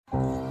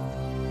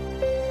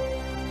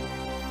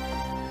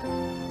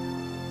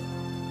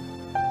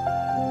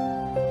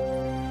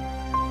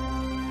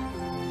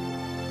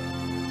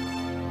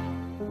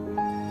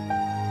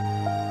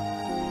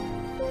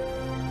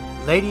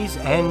Ladies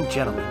and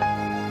gentlemen,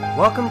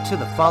 welcome to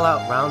the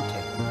Fallout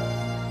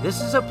Roundtable. This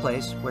is a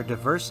place where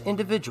diverse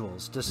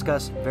individuals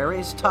discuss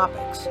various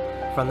topics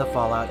from the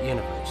Fallout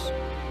universe.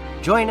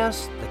 Join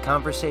us, the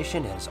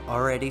conversation has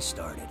already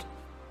started.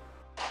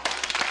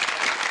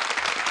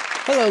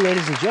 Hello,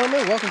 ladies and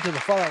gentlemen. Welcome to the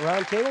Fallout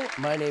Roundtable.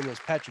 My name is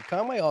Patrick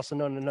Conway, also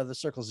known in other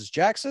circles as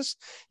Jaxus.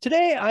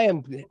 Today, I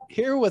am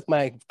here with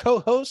my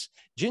co-hosts,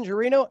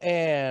 Gingerino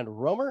and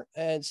Romer.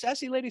 And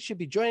Sassy Lady should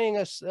be joining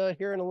us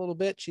here in a little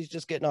bit. She's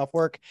just getting off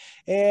work.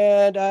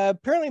 And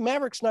apparently,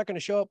 Maverick's not going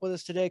to show up with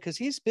us today because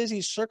he's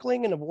busy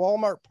circling in a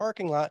Walmart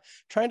parking lot,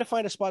 trying to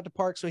find a spot to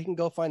park so he can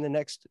go find the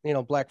next,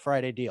 Black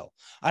Friday deal.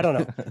 I don't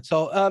know.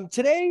 So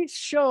today's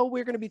show,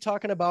 we're going to be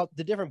talking about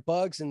the different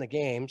bugs in the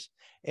games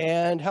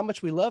and how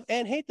much we love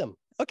and hate them.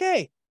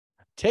 Okay,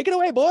 take it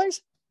away,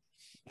 boys.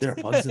 There are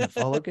bugs in the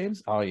Fallout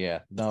games? Oh yeah,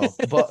 no.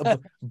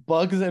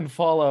 Bugs and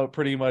Fallout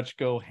pretty much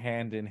go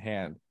hand in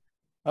hand.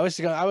 I was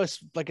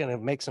like gonna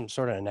make some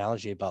sort of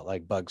analogy about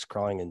like bugs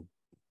crawling and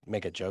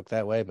make a joke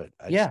that way, but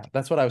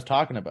that's what I was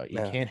talking about. You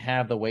can't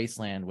have the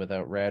wasteland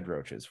without rad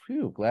roaches.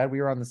 Phew, glad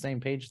we were on the same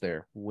page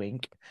there.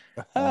 Wink.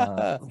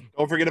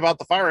 Don't forget about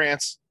the fire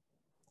ants.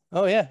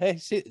 Oh yeah, hey,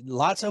 see,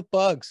 lots of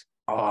bugs.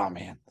 Oh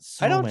man,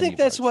 I don't think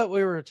that's what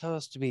we were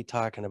supposed to be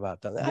talking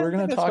about. We're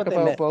going to talk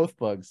about both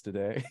bugs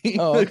today.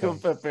 Oh, okay.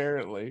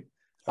 Apparently.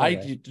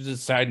 Okay.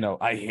 Just side note,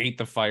 I hate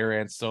the fire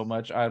ants so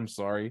much. I'm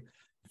sorry.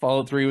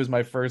 Fallout 3 was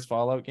my first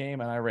Fallout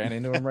game, and I ran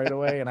into them right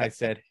away, and I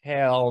said,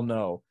 hell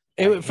no.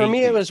 For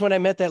me, it was when I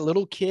met that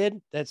little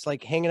kid that's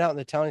like hanging out in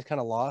the town. He's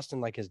kind of lost,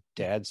 and like his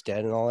dad's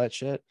dead and all that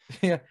shit.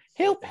 Yeah,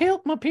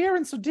 help! My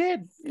parents are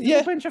dead. Yeah,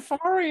 a bunch of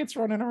fire ants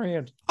running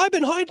around. I've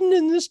been hiding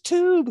in this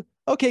tube.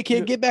 Okay,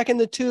 kid, get back in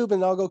the tube,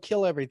 and I'll go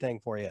kill everything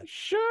for you.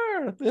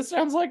 Sure, this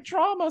sounds like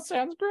trauma.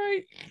 Sounds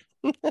great.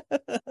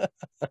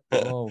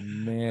 Oh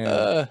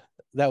man,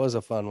 that was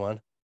a fun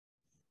one.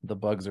 The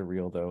bugs are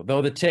real though.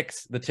 The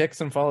ticks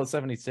in Fallout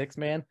 76,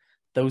 man,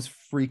 those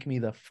freak me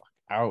the fuck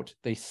out.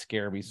 They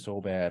scare me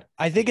so bad.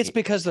 I think it's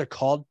because they're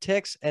called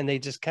ticks and they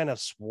just kind of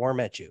swarm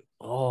at you.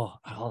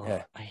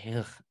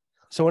 Yeah.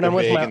 So when I'm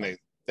with my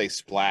they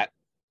splat.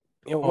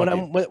 When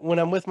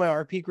I'm with my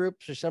RP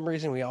group, for some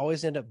reason we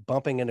always end up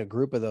bumping in a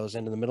group of those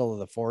into the middle of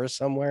the forest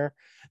somewhere.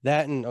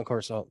 That, and of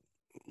course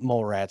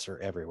mole rats are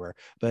everywhere.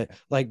 But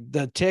like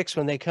the ticks,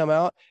 when they come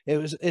out,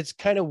 it's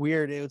kind of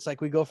weird. It's like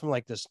we go from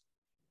like this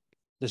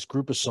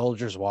group of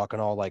soldiers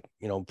walking all like,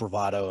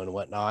 bravado and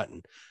whatnot,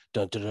 and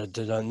dun, dun, dun,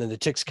 dun, dun, and then the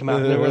ticks come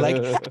out and they were like,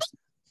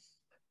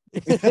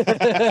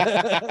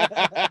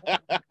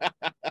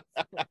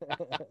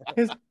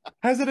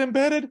 has it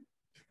embedded?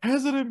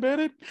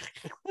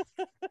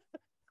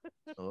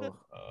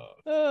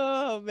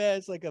 Oh man,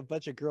 it's like a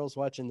bunch of girls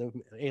watching the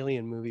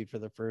Alien movie for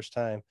the first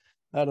time.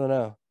 I don't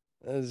know.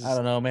 I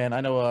don't know, man. I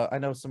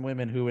know some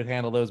women who would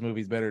handle those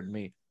movies better than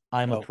me.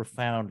 I'm a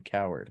profound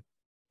coward.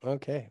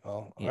 Okay.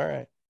 Well, yeah. All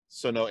right.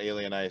 So no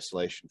Alien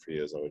Isolation for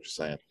you, is that what you're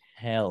saying?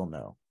 Hell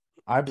no.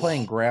 I'm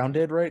playing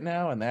Grounded right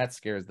now, and that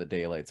scares the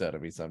daylights out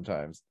of me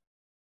sometimes.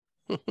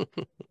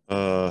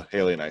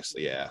 Alien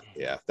Isolation,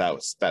 yeah.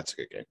 That's a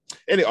good game.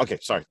 Anyway, okay,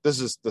 sorry.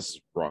 This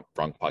is wrong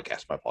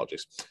podcast. My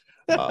apologies.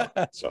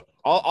 So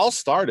I'll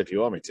start if you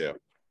want me to.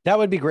 That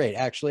would be great.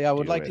 Actually, I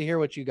would like to hear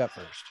what you got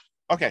first.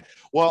 Okay.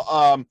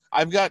 Well,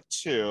 I've got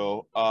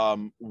two.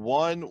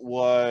 One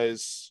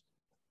was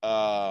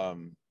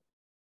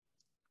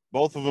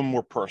both of them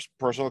were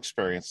personal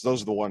experience.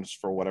 Those are the ones,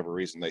 for whatever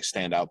reason, they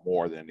stand out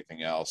more than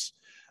anything else.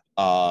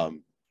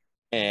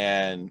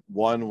 And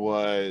one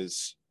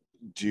was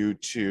due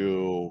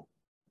to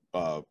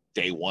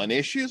day one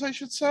issues, I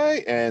should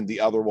say, and the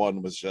other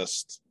one was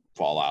just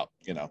Fallout.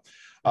 The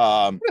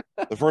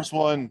first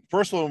one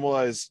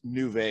was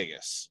New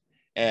Vegas,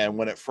 and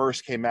when it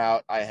first came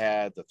out, I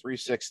had the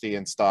 360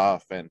 and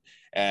stuff, and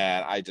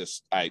I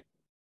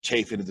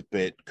chafing at the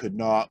bit, could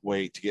not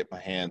wait to get my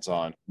hands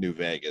on New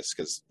Vegas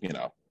because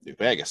New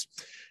Vegas,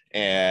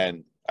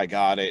 and I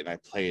got it and I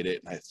played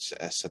it, and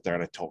I sat there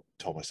and I told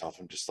myself,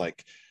 I'm just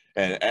like,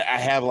 and I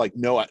have like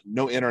no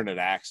internet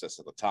access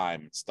at the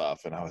time and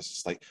stuff, and I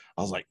was like,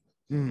 what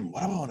do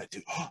I want to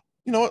do?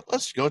 You know what?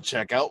 Let's go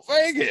check out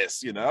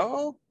Vegas, and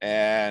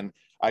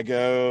I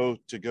go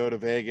to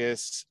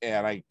Vegas,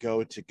 and I go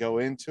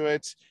into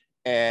it,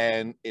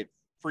 and it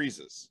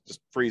freezes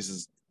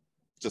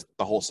just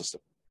the whole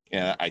system.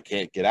 And I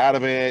can't get out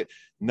of it,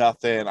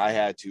 nothing. I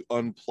had to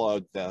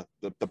unplug the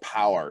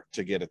power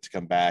to get it to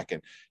come back,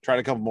 and tried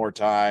a couple more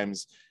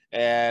times.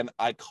 And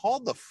I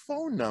called the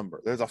phone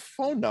number. There's a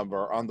phone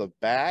number on the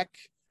back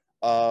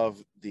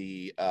of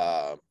the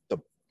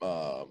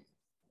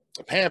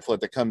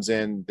pamphlet that comes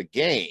in the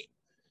game.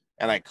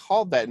 And I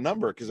called that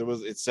number because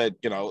it said,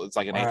 it's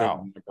like an 800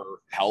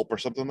 number help or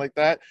something like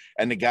that.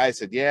 And the guy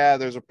said, yeah,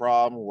 there's a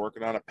problem. We're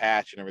working on a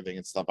patch and everything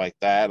and stuff like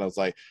that. And I was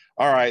like,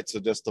 all right, so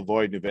just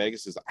avoid New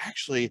Vegas. Is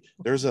actually,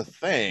 there's a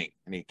thing.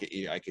 And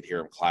I could hear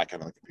him clacking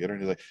on the computer.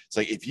 And he's like, it's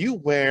like, if you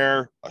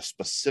wear a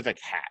specific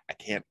hat, I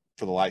can't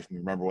for the life of me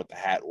remember what the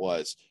hat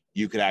was,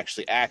 you could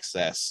actually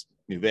access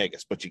New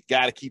Vegas, but you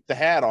got to keep the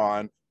hat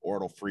on or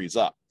it'll freeze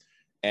up.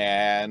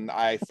 and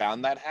I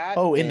found that hat.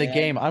 Oh, in the and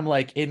game, I'm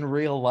like, in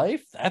real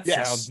life? That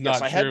sounds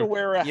not I had to true.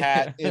 wear a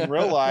hat in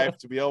real life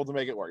to be able to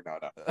make it work.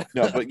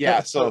 No, but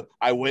yeah. So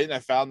I went and I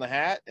found the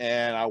hat,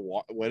 and I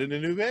went into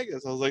New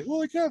Vegas. I was like,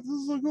 holy crap, this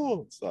is so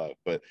cool and stuff.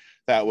 But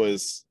that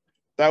was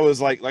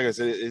like I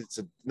said, it's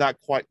not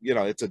quite,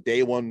 it's a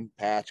day one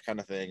patch kind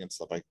of thing and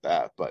stuff like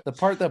that. But the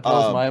part that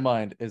blows my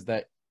mind is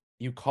that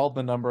you called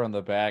the number on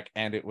the back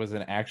and it was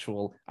an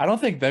actual. I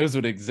don't think those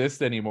would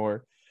exist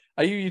anymore.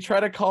 You try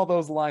to call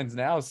those lines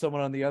now,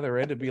 someone on the other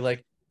end would be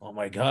like, "Oh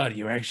my god,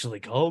 you actually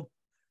called?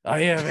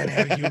 I haven't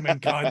had human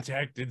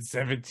contact in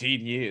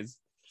 17 years.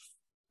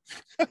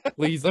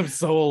 Please, I'm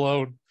so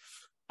alone.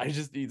 I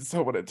just need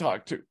someone to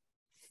talk to."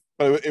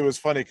 But it was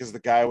funny because the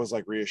guy was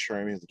like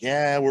reassuring me, like,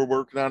 yeah, we're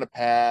working on a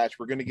patch.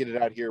 We're going to get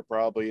it out here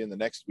probably in the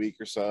next week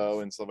or so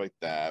and stuff like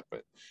that.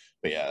 But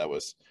yeah, it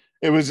was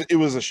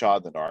a shot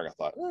in the dark. I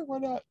thought, why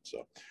not?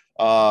 So,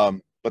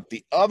 but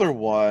the other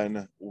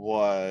one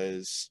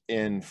was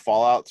in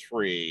Fallout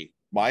 3,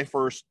 my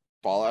first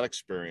Fallout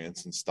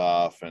experience and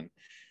stuff.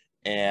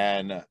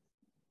 And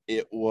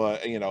it was,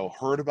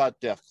 heard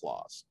about death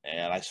claws,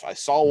 and I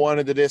saw one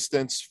in the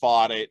distance,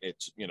 fought it.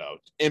 It's,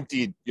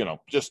 emptied,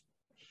 just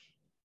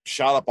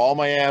shot up all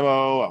my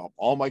ammo,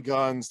 all my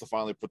guns to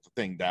finally put the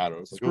thing down. It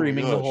was like,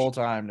 screaming oh the whole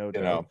time, no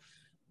doubt.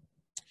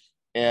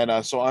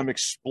 And so I'm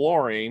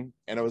exploring,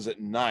 and it was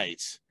at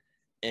night,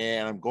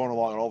 and I'm going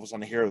along, and all of a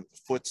sudden I hear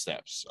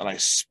footsteps, and I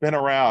spin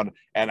around,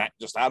 and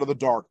just out of the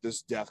dark,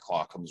 this death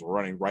claw comes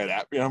running right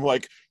at me. And I'm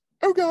like,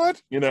 oh God,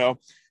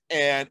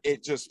 and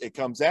it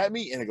comes at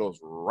me, and it goes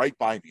right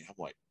by me. I'm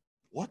like,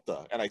 what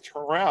the? And I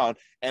turn around,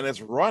 and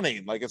it's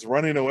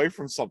running away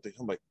from something.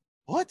 I'm like,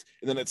 what?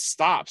 And then it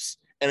stops,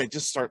 and it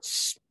just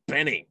starts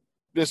spinning.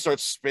 Just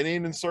starts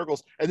spinning in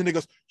circles, and then it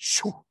goes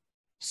shoo,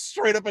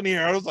 straight up in the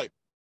air. I was like,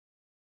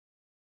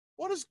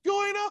 what is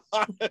going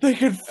on? They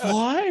could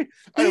fly?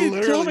 They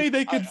tell me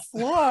they could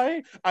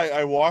fly.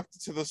 I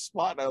walked to the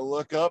spot, and I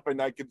look up, and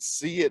I could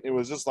see it. It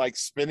was just like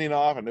spinning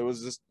off, and it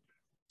was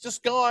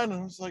just gone.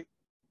 And I was like,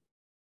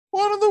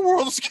 what in the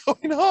world is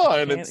going on?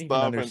 I can't even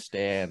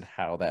understand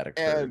how that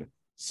occurred. And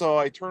so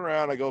I turn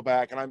around, I go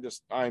back, and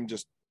I'm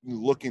just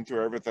looking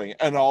through everything,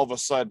 and all of a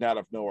sudden, out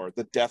of nowhere,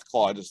 the death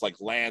claw just like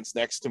lands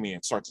next to me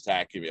and starts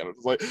attacking me. And I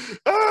was like,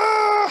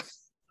 ah!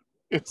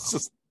 It's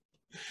just,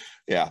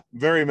 yeah,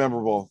 very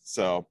memorable.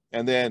 So,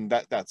 and then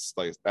that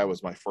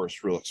was my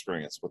first real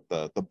experience with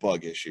the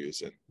bug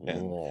issues and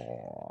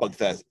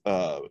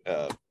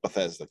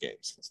Bethesda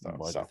games and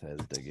stuff.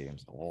 Bethesda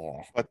games.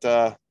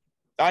 But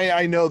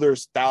I know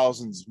there's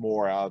thousands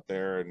more out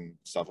there and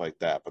stuff like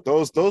that, but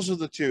those are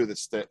the two that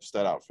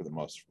stood out for the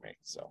most for me.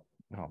 So,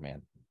 oh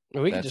man,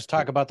 we can just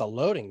talk about the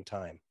loading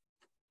time.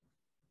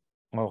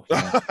 Oh,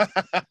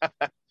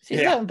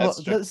 yeah.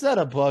 Is that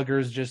a bug, or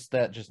is just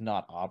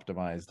not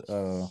optimized?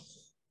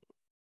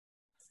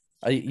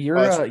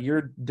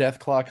 Your death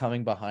claw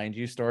coming behind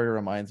you story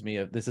reminds me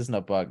of, this isn't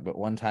a bug, but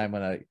one time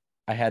when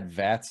I had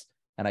VATS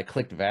and I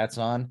clicked VATS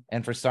on,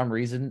 and for some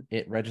reason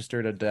it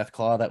registered a death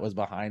claw that was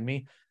behind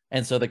me,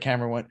 and so the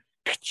camera went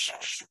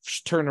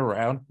turn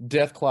around,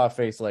 death claw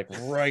face like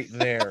right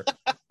there,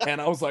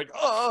 and I was like,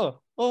 oh,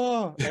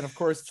 and of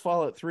course it's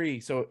Fallout 3,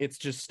 so it's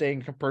just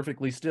staying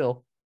perfectly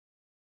still.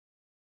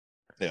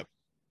 Yep.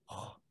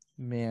 Oh,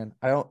 man,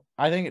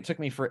 I think it took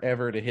me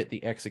forever to hit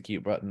the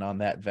execute button on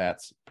that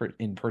VATS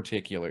in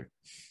particular.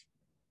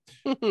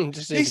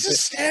 He's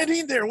just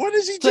standing there. What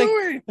is he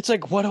doing? It's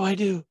like, what do I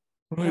do?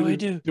 What do I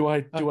do? Do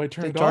I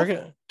turn it target?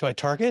 off? Do I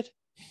target?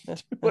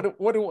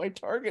 What do I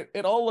target?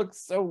 It all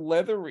looks so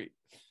leathery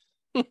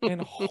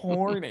and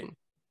horny.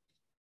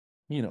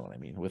 You know what I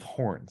mean, with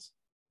horns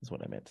is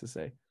what I meant to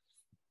say.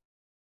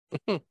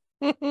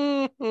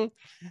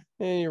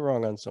 You're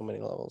wrong on so many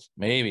levels.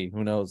 Maybe,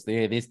 who knows?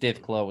 This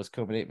death claw was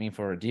coming at me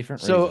for a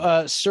different reason.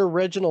 So Sir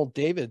Reginald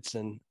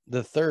Davidson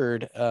the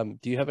third,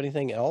 do you have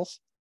anything else?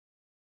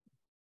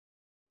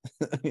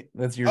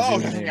 That's your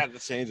I got to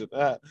change it.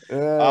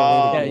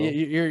 Yeah,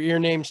 your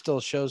name still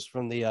shows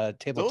from the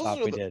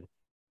tabletop we did.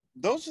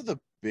 Those are the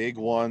big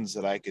ones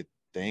that I could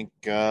think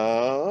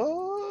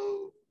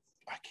of.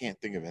 I can't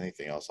think of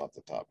anything else off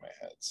the top of my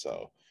head.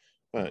 So,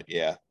 but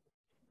yeah.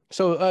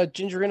 So,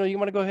 Gingerino, you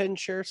want to go ahead and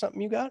share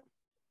something you got?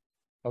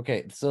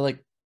 Okay, so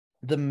like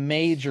the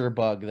major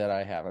bug that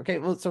I have. Okay,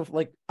 well, so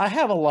like I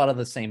have a lot of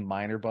the same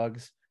minor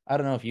bugs. I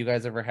don't know if you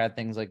guys ever had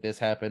things like this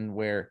happen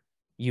where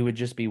you would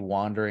just be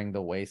wandering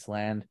the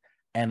wasteland,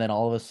 and then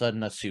all of a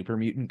sudden a super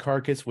mutant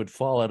carcass would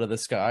fall out of the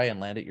sky and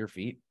land at your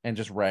feet and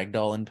just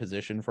ragdoll in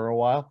position for a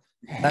while.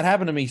 That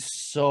happened to me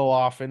so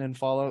often in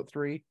Fallout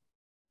 3.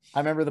 I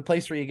remember the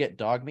place where you get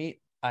dog meat.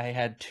 I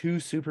had 2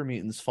 super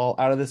mutants fall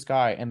out of the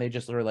sky, and they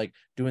just were like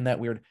doing that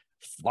weird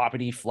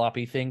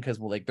floppy thing because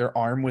like their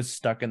arm was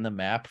stuck in the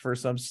map for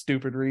some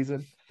stupid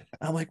reason.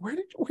 I'm like, where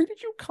did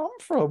you come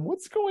from?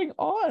 What's going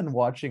on?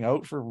 Watching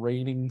out for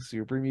raining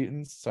super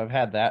mutants. So I've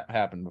had that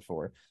happen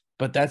before,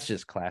 but that's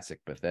just classic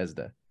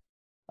Bethesda.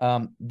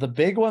 The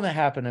big one that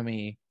happened to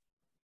me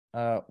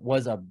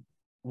was a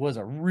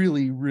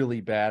really,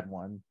 really bad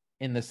one,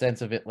 in the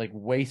sense of it like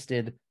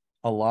wasted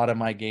a lot of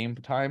my game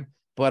time,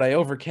 but I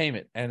overcame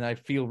it and I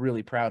feel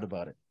really proud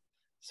about it.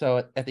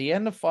 So at the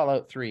end of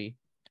Fallout 3,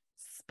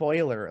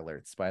 spoiler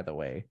alerts, by the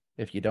way,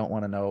 if you don't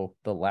want to know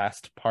the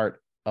last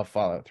part of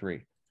Fallout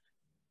 3,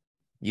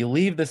 you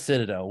leave the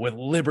Citadel with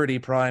Liberty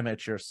Prime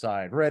at your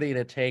side, ready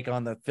to take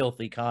on the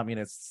filthy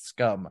communist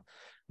scum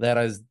that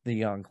is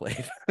the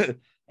Enclave.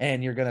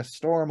 And you're going to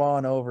storm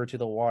on over to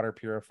the water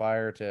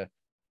purifier to,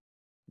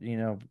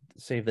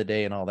 save the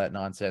day and all that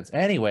nonsense.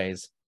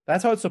 Anyways,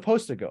 that's how it's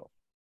supposed to go.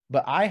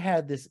 But I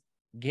had this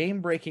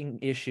game-breaking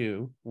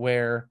issue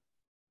where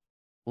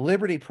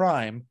Liberty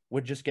Prime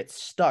would just get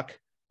stuck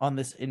on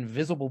this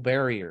invisible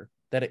barrier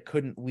that it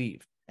couldn't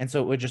leave. And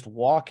so it would just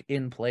walk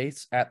in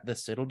place at the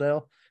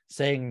Citadel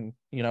saying,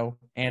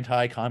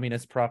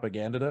 anti-communist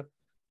propaganda.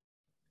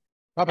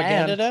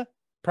 Propaganda?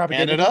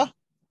 Canada?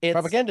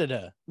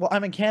 Propaganda. Well,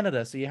 I'm in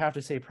Canada, so you have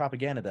to say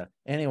propaganda.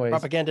 Anyways.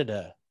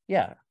 Propaganda.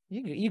 Yeah,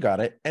 you got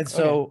it. And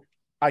so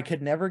I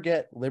could never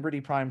get Liberty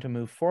Prime to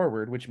move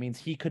forward, which means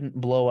he couldn't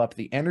blow up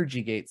the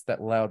energy gates that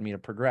allowed me to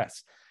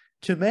progress.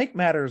 To make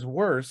matters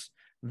worse,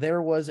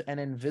 there was an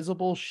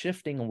invisible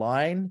shifting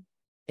line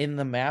in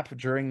the map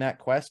during that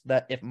quest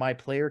that if my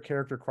player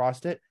character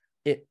crossed it,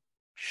 it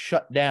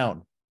shut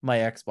down my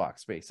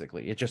Xbox,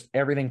 basically. It just,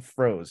 everything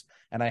froze,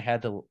 and I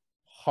had to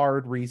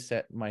hard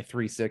reset my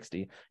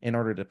 360 in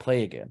order to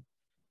play again.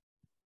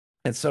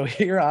 And so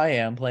here I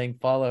am playing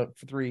Fallout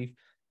 3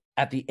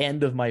 at the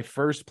end of my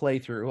first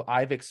playthrough.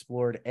 I've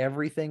explored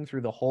everything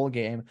through the whole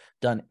game,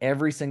 done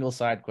every single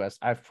side quest.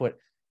 I've put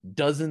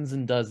dozens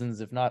and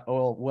dozens, if not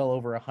well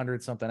over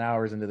 100-something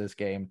hours into this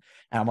game.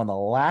 And I'm on the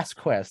last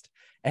quest,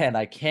 and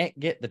I can't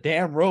get the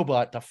damn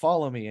robot to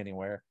follow me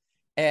anywhere.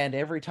 And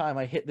every time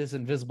I hit this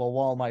invisible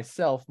wall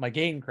myself, my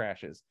game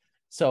crashes.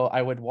 So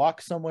I would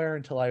walk somewhere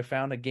until I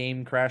found a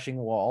game crashing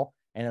wall,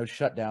 and it would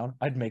shut down.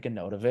 I'd make a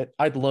note of it.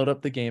 I'd load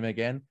up the game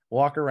again,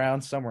 walk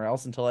around somewhere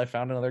else until I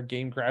found another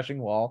game crashing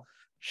wall,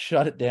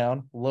 shut it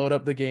down, load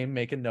up the game,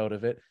 make a note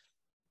of it.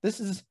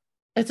 It's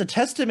a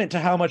testament to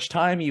how much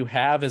time you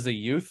have as a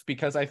youth,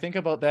 because I think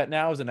about that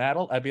now as an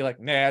adult. I'd be like,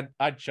 nah,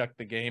 I'd chuck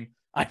the game.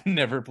 I'd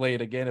never play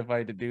it again if I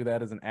had to do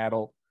that as an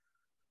adult.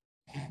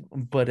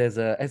 But as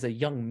a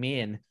young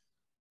man,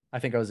 I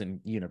think I was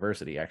in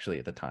university actually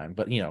at the time.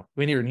 But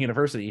when you're in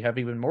university, you have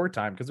even more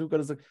time because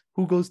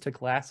who goes to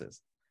classes?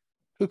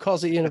 Who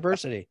calls it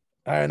university?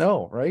 I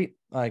know, right?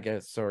 I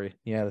guess. Sorry.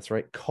 Yeah, that's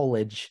right.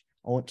 College.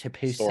 I went to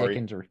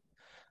post-secondary.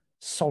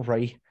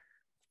 Sorry.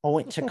 I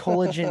went to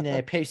college in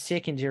a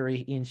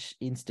post-secondary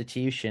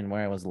institution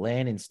where I was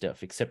learning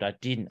stuff, except I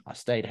didn't. I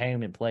stayed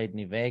home and played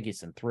New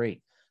Vegas in 3.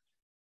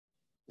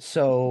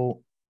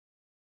 So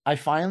I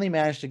finally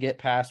managed to get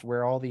past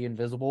where all the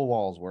invisible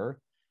walls were.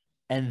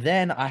 And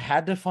then I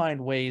had to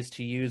find ways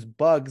to use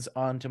bugs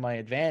onto my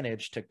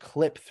advantage to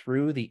clip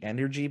through the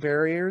energy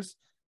barriers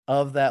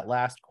of that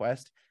last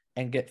quest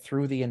and get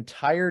through the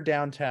entire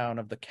downtown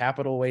of the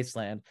Capital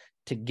Wasteland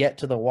to get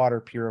to the water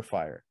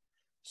purifier.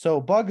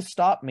 So bugs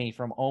stopped me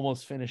from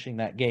almost finishing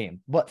that game.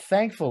 But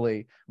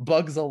thankfully,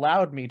 bugs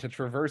allowed me to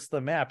traverse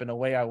the map in a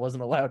way I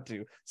wasn't allowed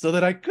to, so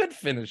that I could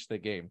finish the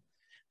game.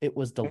 It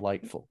was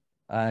delightful.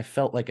 I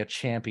felt like a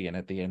champion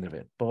at the end of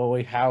it.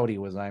 Boy, howdy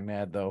was I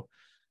mad, though.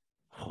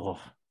 Oh.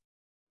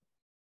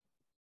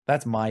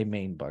 That's my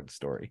main bug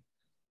story.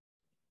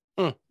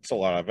 It's a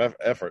lot of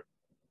effort.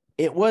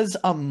 It was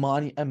a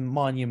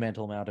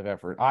monumental amount of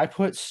effort. I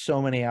put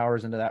so many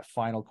hours into that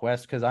final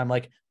quest because I'm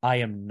like,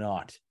 I'm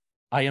not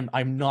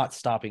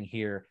stopping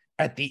here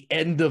at the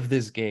end of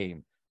this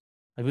game.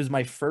 It was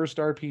my first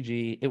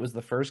RPG. It was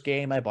the first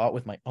game I bought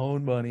with my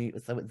own money. It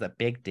was a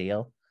big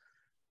deal.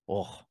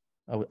 Oh,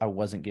 I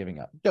wasn't giving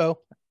up. No.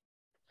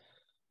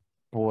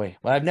 Boy,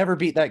 but I've never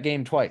beat that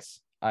game twice.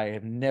 I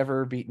have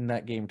never beaten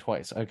that game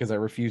twice because I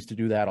refuse to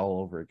do that all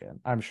over again.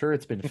 I'm sure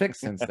it's been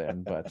fixed since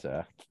then, but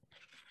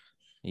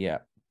yeah.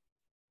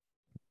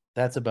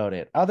 That's about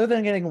it. Other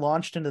than getting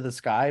launched into the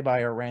sky by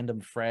a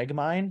random frag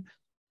mine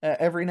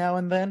every now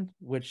and then,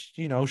 which,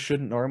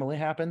 shouldn't normally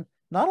happen,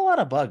 not a lot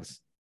of bugs.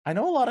 I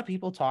know a lot of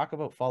people talk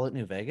about Fallout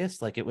New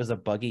Vegas like it was a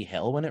buggy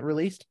hell when it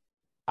released.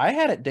 I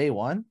had it day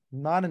one,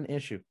 not an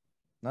issue.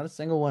 Not a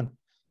single one.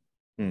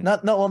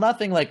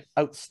 Nothing like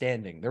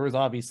outstanding. There was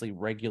obviously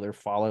regular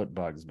Fallout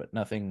bugs, but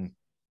nothing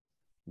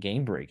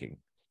game breaking.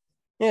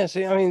 Yeah,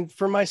 see, I mean,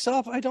 for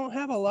myself, I don't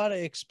have a lot of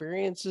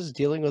experiences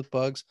dealing with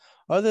bugs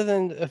other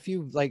than a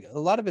few, like a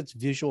lot of it's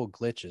visual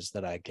glitches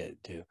that I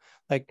get to.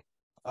 Like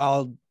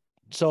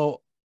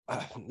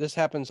this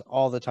happens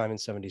all the time in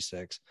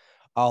 76.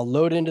 I'll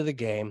load into the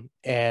game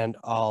and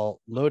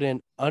I'll load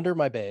in under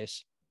my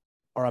base,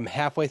 or I'm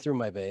halfway through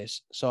my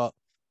base. So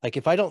like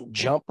if I don't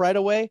jump right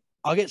away,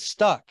 I'll get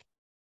stuck.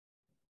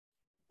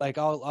 Like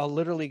I'll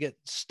literally get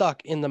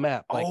stuck in the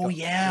map. Like, oh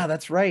yeah,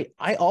 that's right.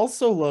 I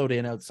also load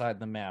in outside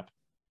the map.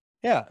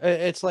 Yeah,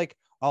 it's like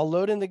I'll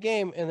load in the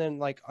game and then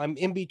like I'm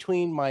in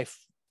between my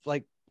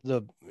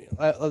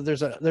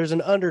there's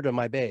an under to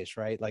my base,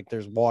 right? Like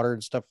there's water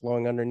and stuff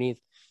flowing underneath.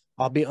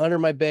 I'll be under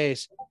my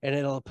base and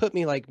it'll put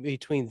me like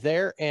between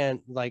there and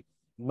like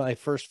my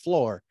first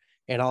floor,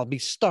 and I'll be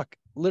stuck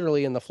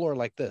literally in the floor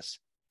like this.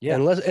 Yeah.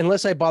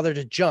 Unless I bother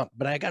to jump,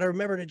 but I got to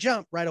remember to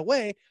jump right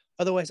away.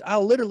 Otherwise,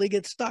 I'll literally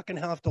get stuck and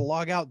have to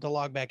log out to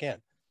log back in.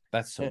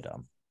 That's so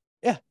dumb.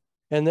 Yeah.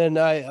 And then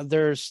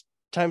there's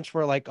times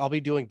where like I'll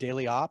be doing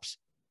daily ops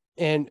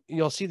and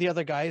you'll see the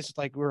other guys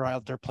like we're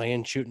out there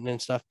playing, shooting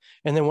and stuff.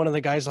 And then one of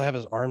the guys will have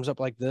his arms up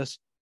like this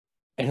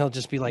and he'll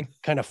just be like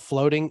kind of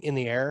floating in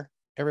the air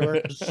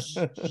everywhere.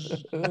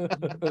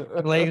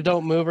 Legs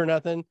don't move or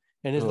nothing.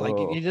 And it's like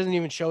he doesn't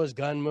even show his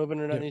gun moving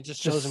or nothing. He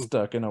just shows him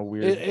stuck in a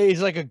weird.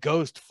 He's like a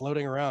ghost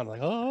floating around.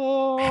 Like,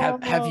 oh,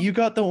 have you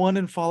got the one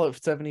in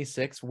Fallout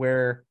 76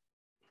 where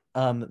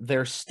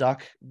they're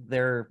stuck?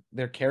 Their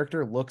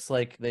character looks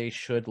like they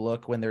should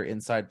look when they're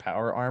inside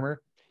power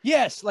armor.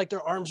 Yes, like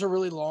their arms are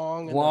really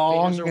long and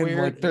long their and weird.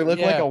 like they look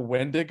like a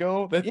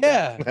Wendigo.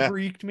 That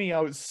freaked me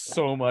out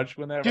so much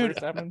when that first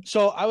happened.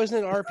 So I was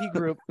in an RP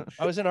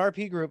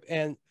group.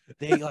 And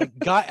they like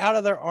got out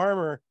of their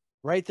armor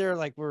right there,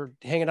 like we're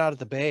hanging out at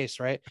the base,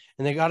 right?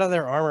 And they got out of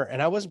their armor,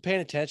 and I wasn't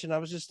paying attention. I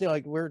was just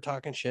like we were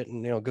talking shit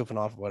and goofing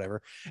off or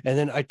whatever. And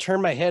then I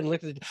turned my head and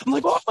looked at it. I'm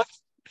like, oh my.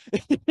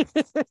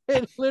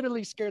 It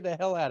literally scared the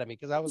hell out of me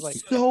because I was like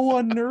so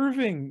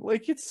unnerving.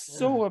 Like it's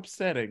so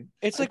upsetting.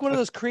 It's like one of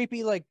those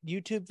creepy like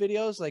YouTube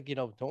videos, like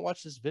don't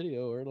watch this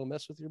video or it'll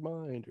mess with your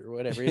mind or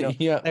whatever.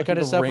 Yeah, that kind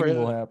of stuff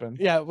will happen.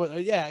 Yeah, well,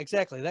 yeah,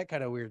 exactly. That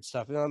kind of weird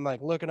stuff. And I'm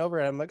like looking over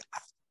and I'm like,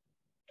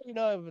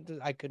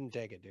 I couldn't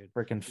take it, dude.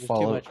 Freaking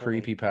Fallout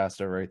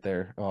creepypasta right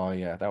there. Oh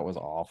yeah, that was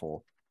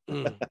awful.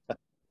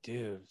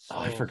 Dude. So...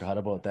 I forgot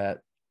about that.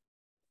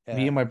 Yeah.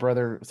 Me and my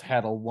brother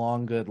had a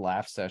long, good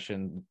laugh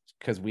session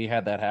because we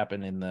had that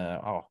happen in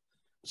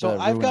So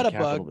I've got a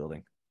bug.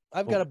 Building.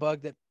 I've got a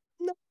bug that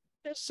not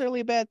necessarily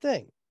a bad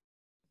thing.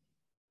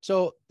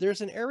 So there's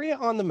an area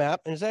on the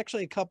map, and there's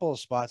actually a couple of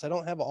spots. I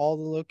don't have all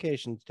the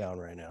locations down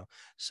right now.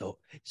 So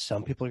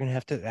some people are going to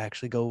have to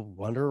actually go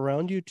wander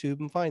around YouTube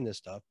and find this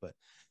stuff. But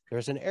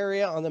there's an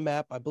area on the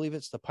map. I believe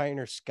it's the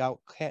Pioneer Scout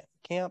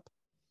Camp.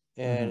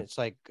 And it's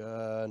like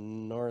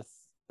northwest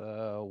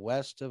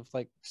of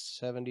like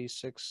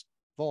 76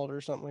 volt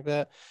or something like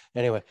that.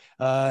 Anyway,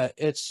 I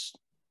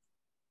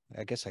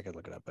guess I could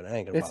look it up, but I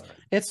ain't gonna bother.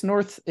 It's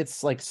north.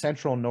 It's like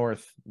central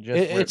north.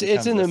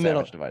 It's in the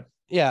middle. Divide.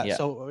 Yeah.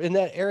 So in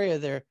that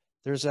area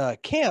there's a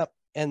camp,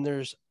 and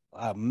there's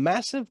a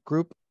massive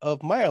group of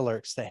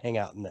Mirelurks that hang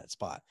out in that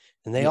spot,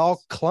 and they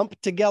all clump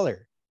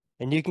together,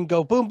 and you can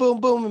go boom,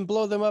 boom, boom, and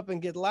blow them up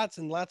and get lots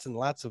and lots and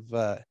lots of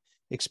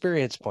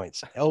experience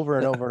points over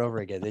and over and over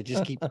again. They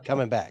just keep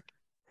coming back.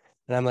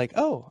 And I'm like,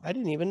 oh, I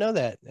didn't even know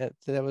that.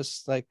 That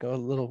was like a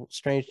little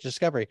strange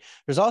discovery.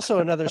 There's also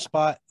another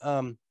spot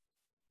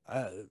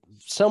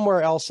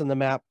somewhere else in the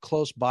map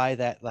close by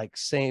that like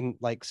same,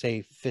 like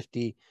say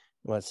 50,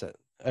 what's it?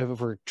 If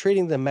we're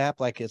treating the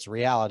map like it's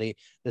reality,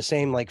 the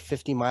same like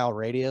 50-mile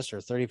radius or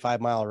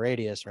 35-mile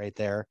radius right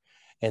there.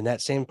 And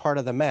that same part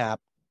of the map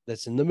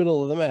that's in the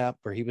middle of the map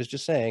where he was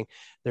just saying,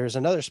 there's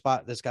another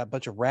spot that's got a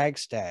bunch of rag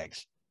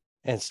stags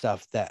and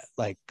stuff that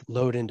like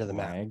load into the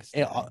map,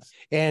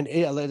 and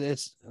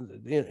it's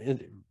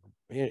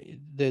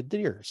the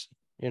deers,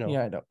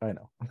 Yeah, I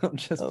know. I'm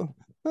just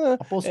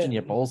busting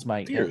your balls,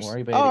 mate. Don't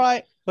worry about it. All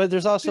right, but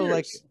there's also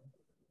like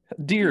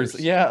deers.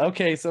 Yeah,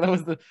 okay. So that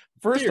was the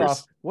first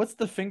off. What's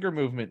the finger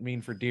movement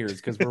mean for deers?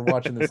 Because we're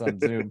watching this on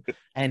Zoom.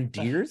 And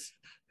deers,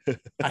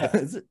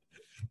 is it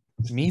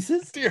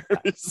Mises?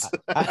 Deers.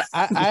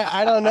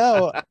 I don't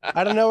know.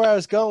 I don't know where I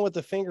was going with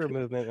the finger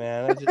movement,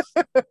 man. I just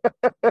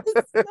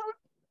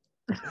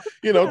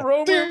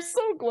Roman, I'm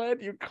so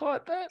glad you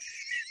caught that.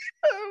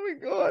 Oh my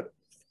god.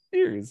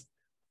 Deers.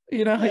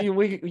 You know how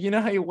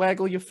you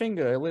waggle your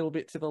finger a little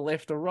bit to the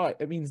left or right?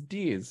 It means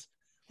deers.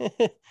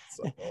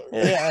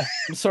 Yeah.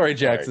 I'm sorry,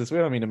 Jaxus. We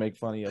don't mean to make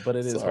fun of you, but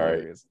it is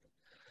hilarious.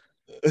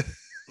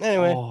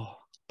 Anyway,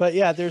 but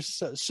yeah,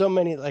 there's so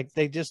many, like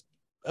they just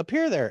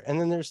appear there, and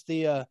then there's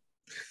the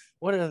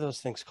what are those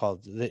things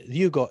called? The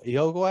Yogoi.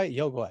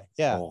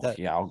 Yeah,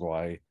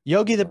 Yogoi.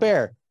 Yogi the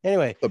bear.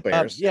 Anyway, the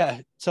bears.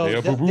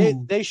 So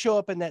they show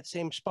up in that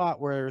same spot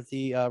where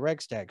the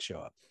reg stags show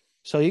up.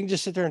 So you can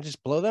just sit there and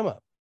just blow them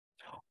up.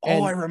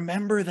 I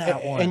remember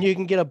that one. And you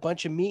can get a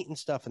bunch of meat and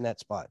stuff in that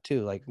spot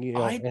too. Like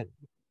I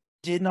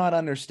did not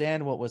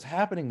understand what was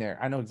happening there.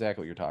 I know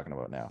exactly what you're talking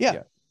about now.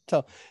 Yeah.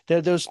 So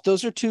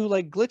those are two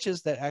like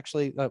glitches that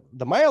actually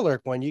the Mirelurk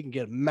one you can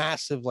get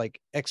massive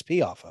like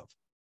XP off of.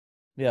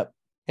 Yep.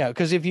 Yeah,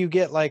 because if you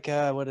get like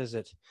what is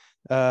it?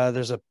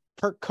 There's a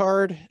perk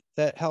card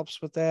that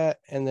helps with that,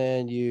 and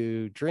then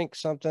you drink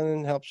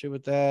something helps you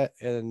with that,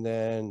 and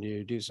then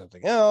you do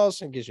something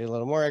else and gives you a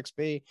little more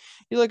XP.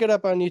 You look it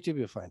up on YouTube,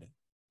 you'll find it.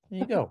 There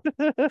you go.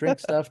 Drink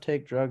stuff,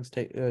 take drugs,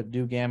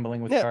 do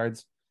gambling with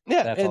cards.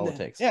 Yeah, that's all it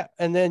takes. Yeah,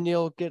 and then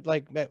you'll get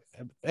like,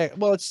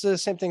 well, it's the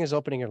same thing as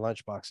opening your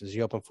lunch boxes.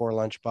 You open 4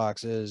 lunch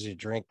boxes, you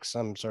drink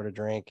some sort of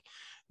drink,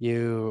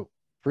 you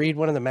read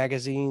one of the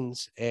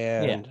magazines,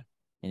 and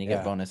you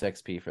get bonus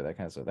XP for that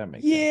kind of stuff. That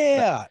makes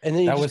sense. And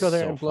then you just go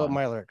there and blow up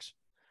Mirelurks.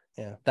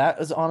 Yeah, that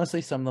was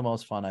honestly some of the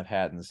most fun I've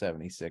had in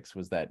 76.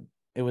 Was that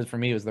it was for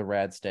me? It was the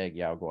Rad Stag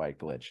Yaogwai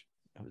glitch.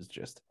 It was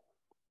just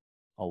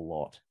a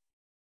lot.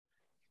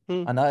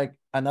 Hmm.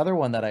 Another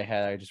one that I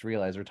had, I just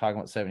realized we're talking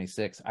about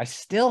 76. I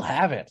still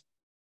have it.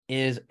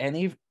 Is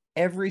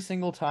every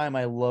single time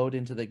I load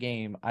into the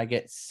game, I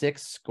get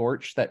 6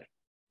 scorch that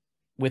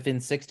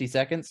within 60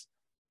 seconds,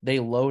 they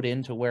load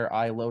into where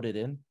I loaded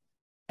in.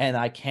 And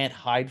I can't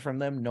hide from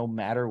them no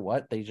matter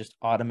what. They just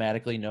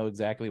automatically know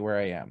exactly where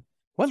I am.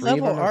 What 3 of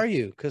level them are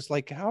you? Because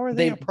like, how are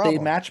they a they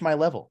problem? match my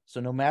level. So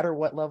no matter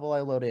what level I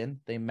load in,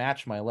 they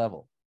match my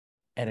level.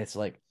 And it's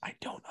like, I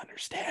don't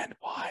understand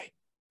why.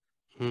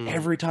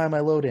 Every time I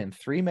load in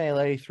 3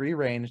 melee, 3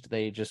 ranged,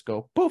 they just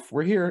go poof,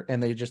 we're here,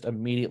 and they just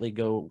immediately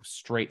go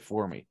straight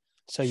for me.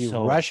 So you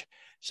rush.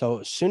 So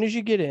as soon as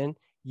you get in,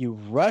 you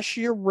rush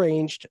your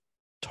ranged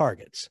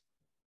targets,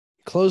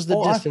 close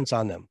the distance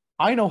on them.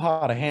 I know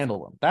how to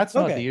handle them. That's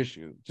not Okay. the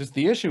issue. Just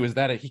the issue is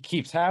that he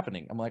keeps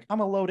happening. I'm like, I'm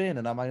gonna load in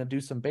and I'm gonna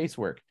do some base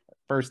work.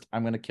 First,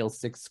 I'm gonna kill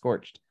 6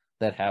 scorched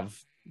that have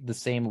the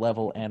same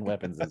level and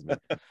weapons as me.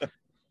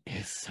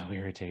 It's so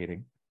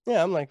irritating.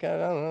 Yeah, I'm like, I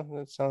don't know.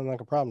 That sounds like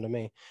a problem to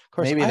me. Of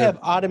course, Maybe I have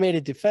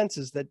automated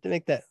defenses that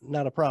make that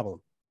not a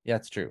problem. Yeah,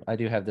 it's true. I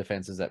do have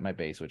defenses at my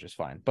base, which is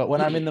fine. But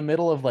when I'm in the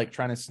middle of like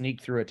trying to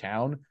sneak through a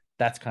town,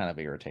 that's kind of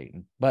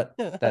irritating. But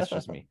that's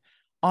just me.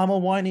 I'm a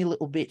whiny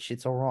little bitch.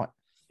 It's all right.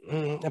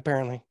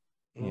 Apparently.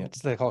 Yeah. It's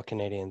the whole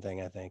Canadian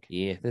thing, I think.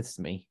 Yeah, that's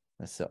me.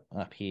 That's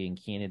up here in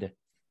Canada.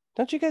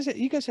 Don't you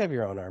guys have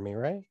your own army,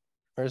 right?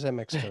 Or is that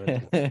mixed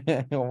to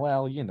it?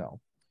 Well, you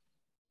know.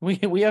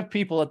 We have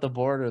people at the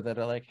border that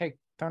are like, hey,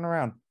 turn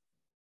around.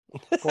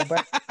 Go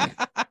back.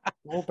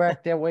 Go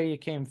back that way you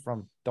came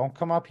from. Don't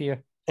come up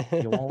here.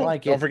 You won't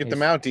like it. Don't forget the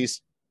Mounties.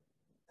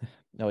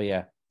 Oh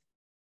yeah.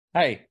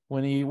 Hey,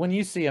 when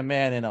you see a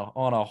man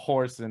on a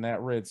horse in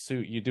that red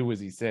suit, you do as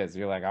he says.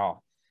 You're like,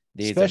 oh,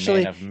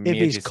 especially if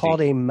he's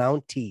called a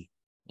Mountie.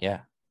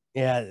 Yeah.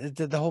 Yeah,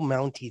 the whole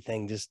Mountie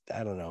thing just,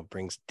 I don't know,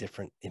 brings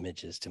different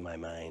images to my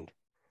mind.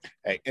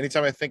 Hey,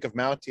 anytime I think of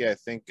Mountie, I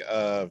think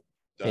of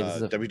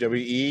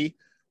WWE,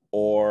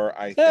 or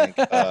I think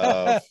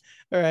of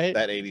all right,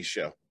 that 80s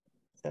show.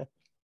 That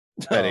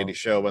 80s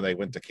show when they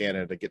went to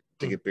Canada to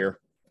get beer.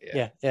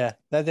 Yeah, that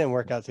didn't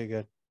work out too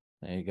good.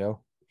 There you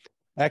go.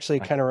 Actually,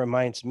 kind of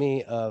reminds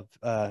me of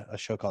a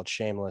show called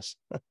Shameless.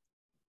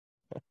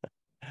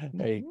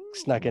 He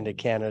snuck into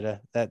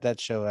Canada. That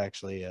show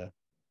actually,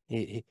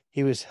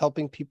 he was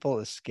helping people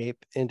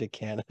escape into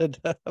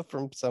Canada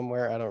from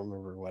somewhere. I don't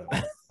remember what it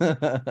was.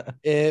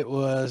 It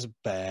was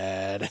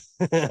bad.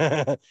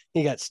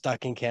 He got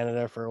stuck in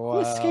Canada for a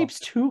while. Who escapes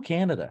to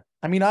Canada?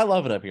 I mean, I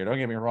love it up here. Don't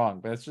get me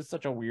wrong, but it's just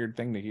such a weird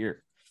thing to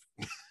hear.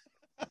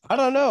 I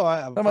don't know.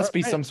 That must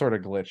be some sort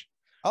of glitch.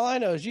 All I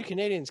know is you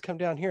Canadians come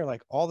down here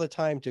like all the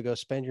time to go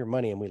spend your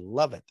money, and we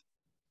love it.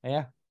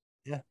 Yeah.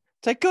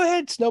 It's like, go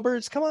ahead,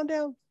 snowbirds, come on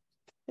down.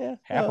 Yeah,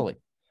 happily.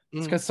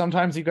 It's because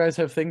sometimes you guys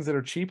have things that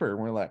are cheaper, and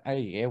we're like,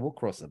 hey, yeah, we'll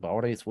cross the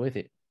border. It's worth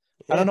it.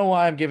 Yeah. I don't know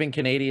why I'm giving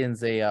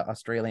Canadians a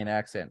Australian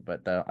accent,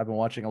 but I've been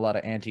watching a lot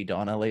of Auntie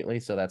Donna lately,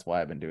 so that's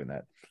why I've been doing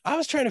that. I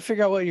was trying to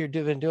figure out what you're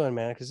doing,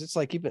 man, because it's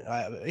like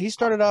he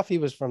started off, he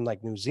was from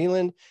like New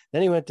Zealand,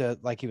 then he went to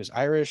like he was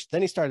Irish,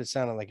 then he started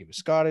sounding like he was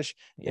Scottish,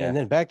 and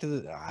then back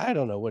to I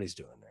don't know what he's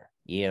doing there.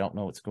 Yeah, I don't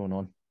know what's going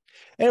on.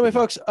 Anyway,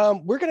 folks,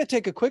 we're going to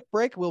take a quick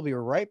break. We'll be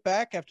right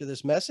back after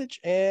this message,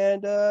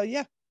 and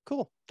yeah,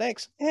 cool.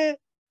 Thanks.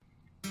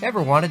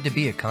 Ever wanted to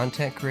be a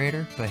content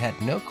creator but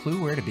had no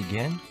clue where to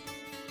begin?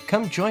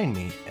 Come join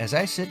me as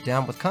I sit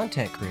down with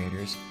content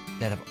creators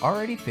that have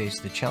already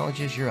faced the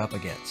challenges you're up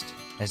against,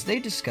 as they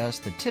discuss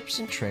the tips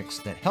and tricks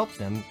that help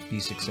them be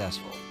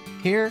successful.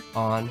 Here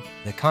on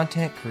The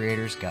Content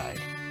Creator's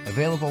Guide,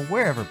 available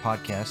wherever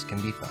podcasts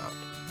can be found.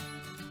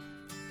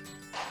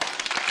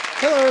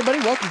 Hello, everybody.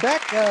 Welcome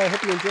back. I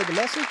hope you enjoyed the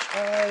message.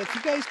 If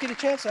you guys get a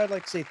chance, I'd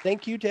like to say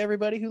thank you to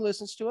everybody who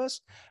listens to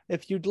us.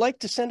 If you'd like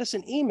to send us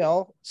an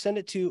email, send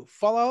it to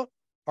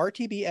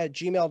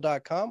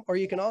falloutrtb@gmail.com, or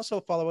you can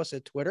also follow us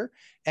at Twitter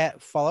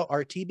at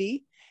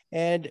falloutrtb.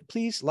 And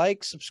please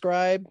like,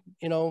 subscribe,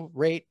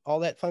 rate, all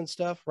that fun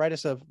stuff. Write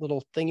us a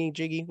little thingy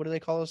jiggy. What do they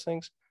call those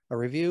things? A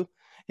review.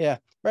 Yeah.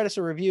 Write us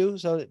a review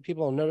so that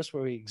people will notice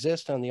where we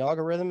exist on the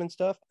algorithm and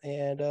stuff.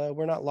 And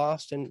we're not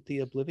lost in the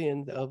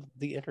oblivion of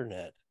the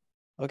internet.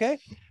 Okay,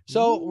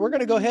 so we're going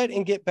to go ahead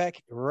and get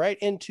back right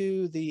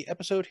into the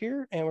episode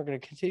here, and we're going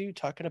to continue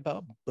talking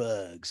about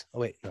bugs. Oh,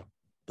 wait, no,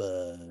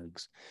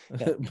 bugs.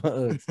 Yeah.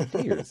 Bugs.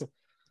 Deers.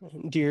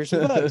 Deers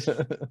and bugs.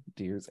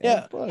 Deers and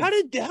yeah. bugs. How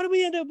did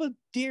we end up with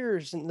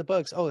deers and the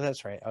bugs? Oh,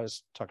 that's right. I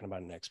was talking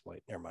about an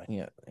exploit. Never mind.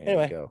 Yeah.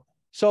 Anyway, go.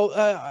 So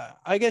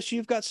I guess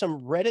you've got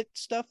some Reddit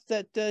stuff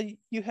that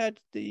you had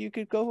that you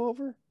could go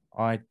over?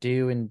 I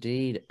do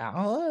indeed.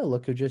 Oh,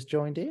 look who just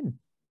joined in.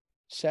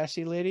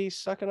 Sassy lady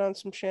sucking on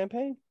some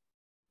champagne.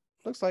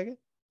 Looks like it.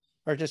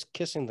 Or just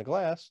kissing the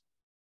glass.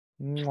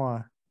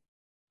 Mwah.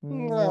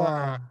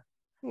 Mwah.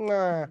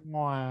 Mwah.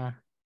 Mwah. All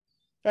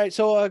right,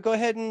 so go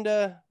ahead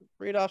and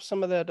read off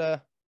some of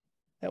that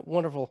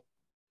wonderful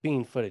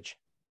bean footage.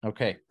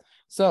 Okay,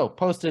 so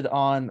posted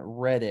on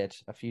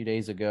Reddit a few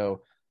days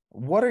ago.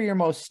 What are your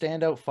most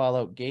standout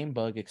Fallout game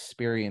bug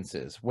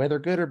experiences, whether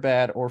good or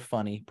bad or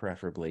funny,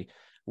 preferably?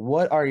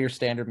 what are your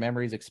standard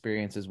memories,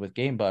 experiences with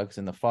game bugs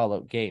in the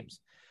Fallout games?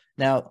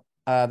 Now,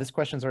 this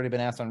question's already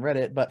been asked on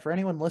Reddit, but for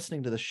anyone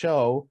listening to the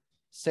show,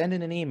 send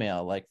in an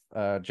email. Like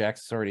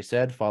Jax has already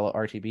said,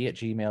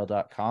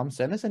 followrtb@gmail.com.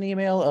 Send us an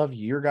email of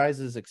your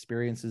guys'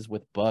 experiences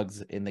with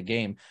bugs in the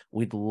game.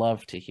 We'd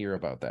love to hear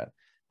about that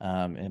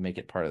and make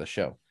it part of the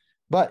show.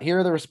 But here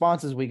are the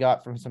responses we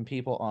got from some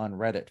people on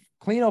Reddit.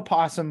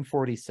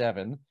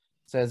 CleanOpossum47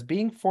 says,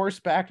 being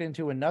forced back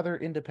into another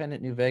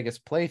independent New Vegas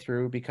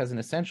playthrough because an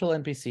essential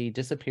NPC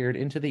disappeared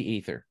into the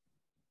ether.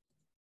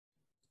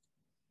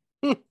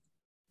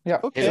 Yeah,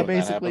 Okay. so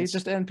basically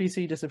just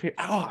NPC disappeared.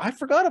 Oh, I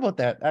forgot about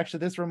that. Actually,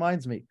 this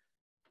reminds me.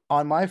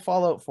 On my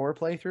Fallout 4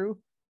 playthrough,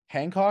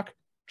 Hancock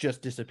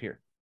just disappeared.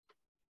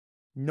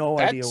 No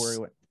idea where he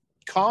went.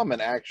 Common,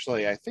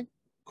 actually. I think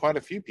quite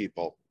a few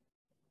people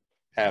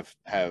have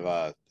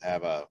a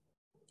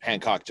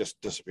Hancock just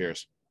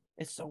disappears.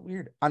 It's so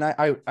weird. And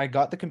I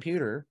got the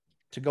computer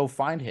to go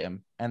find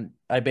him, and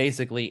I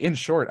basically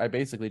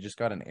just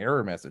got an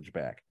error message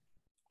back.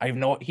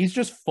 He's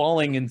just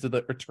falling into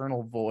the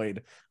eternal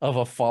void of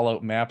a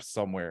Fallout map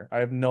somewhere. I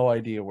have no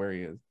idea where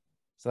he is.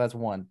 So that's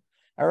one.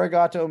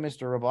 Arigato,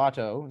 Mr.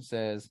 Roboto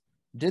says,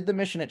 did the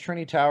mission at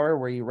Trinity Tower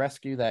where you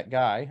rescue that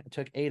guy. I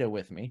took Ada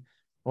with me.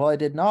 Well, I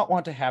didn't not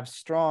want to have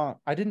Strong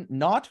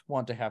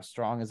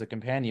as a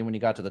companion when he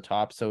got to the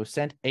top, so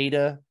sent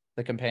Ada,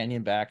 the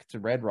companion, back to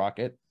Red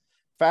Rocket.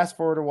 Fast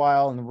forward a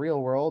while in the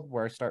real world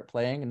where I start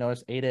playing and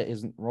notice Ada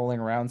isn't rolling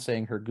around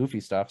saying her goofy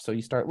stuff, so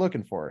you start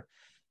looking for her.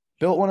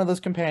 Built one of those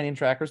companion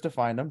trackers to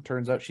find him.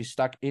 Turns out she's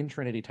stuck in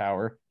Trinity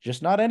Tower.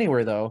 Just not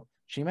anywhere, though.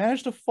 She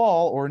managed to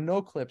fall or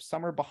no-clip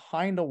somewhere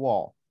behind a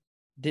wall.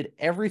 Did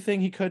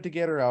everything he could to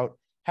get her out.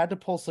 Had to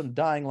pull some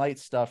dying light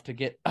stuff to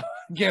get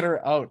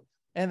her out.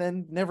 And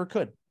then never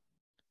could.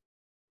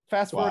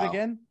 Fast forward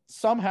again.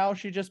 Somehow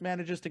she just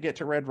manages to get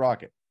to Red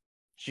Rocket.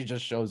 She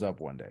just shows up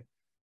one day.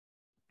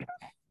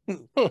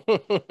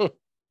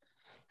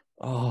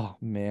 Oh,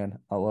 man.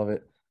 I love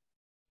it.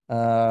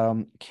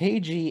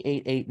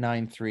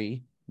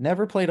 KG8893,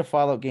 never played a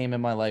Fallout game in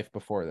my life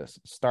before this.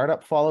 Start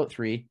up Fallout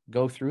 3,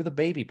 go through the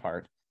baby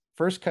part.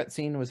 First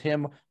cutscene was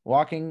him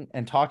walking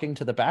and talking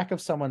to the back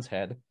of someone's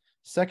head.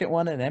 Second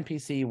one, an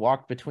NPC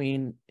walked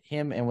between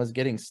him and was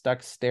getting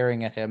stuck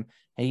staring at him,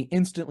 and he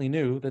instantly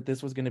knew that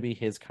this was going to be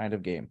his kind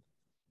of game.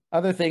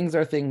 Other things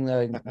are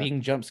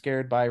being jump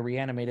scared by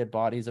reanimated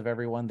bodies of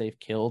everyone they've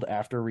killed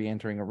after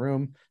re-entering a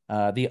room,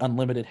 the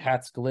unlimited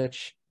hats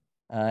glitch,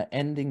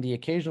 ending the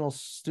occasional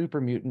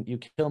super mutant you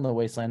kill in the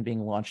wasteland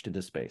being launched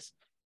into space.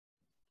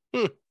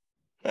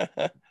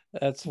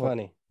 That's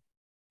funny.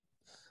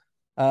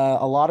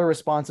 A lot of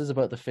responses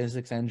about the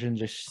physics engine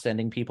just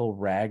sending people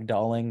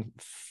ragdolling,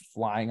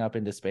 flying up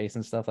into space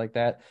and stuff like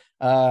that.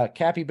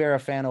 Capybara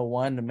Fan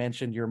 01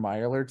 mentioned your My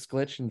Alerts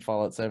glitch in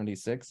Fallout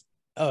 76.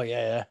 Oh,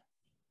 yeah.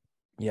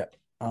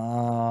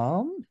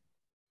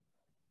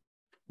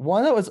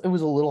 One that was a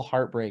little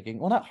heartbreaking.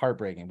 Well, not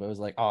heartbreaking, but it was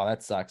like, oh,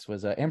 that sucks.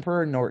 Was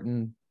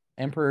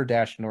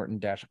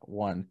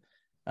Emperor-Norton-1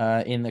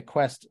 in the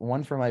quest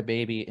One for My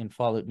Baby in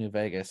Fallout New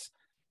Vegas.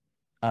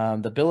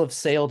 The bill of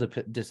sale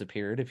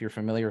disappeared, if you're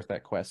familiar with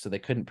that quest, so they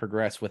couldn't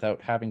progress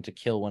without having to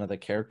kill one of the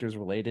characters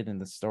related in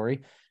the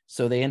story.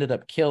 So they ended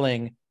up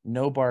killing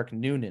Nobark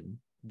Noonan,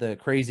 the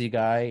crazy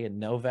guy in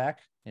Novak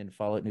in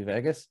Fallout New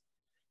Vegas,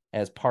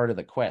 as part of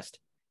the quest.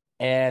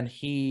 And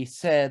he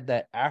said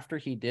that after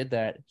he did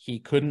that, he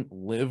couldn't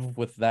live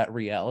with that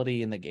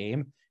reality in the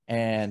game.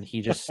 And he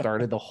just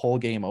started the whole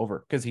game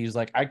over because he's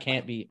like, I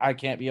can't be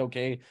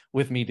okay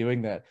with me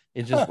doing that.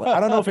 It just, I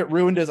don't know if it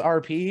ruined his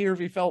RP or if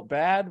he felt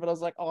bad, but I was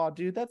like, oh,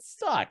 dude, that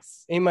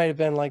sucks. He might have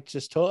been like,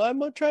 just told, I'm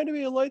not trying to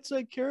be a light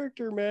side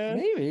character, man.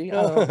 Maybe.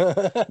 I don't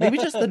know. Maybe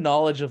just the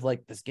knowledge of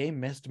like, this game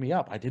messed me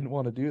up. I didn't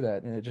want to do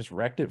that. And it just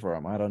wrecked it for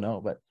him. I don't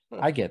know, but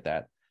I get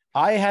that.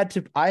 I had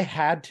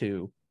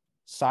to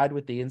side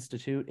with the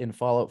Institute in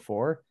Fallout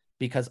 4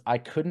 because I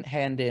couldn't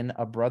hand in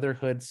a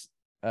Brotherhood's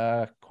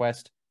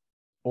quest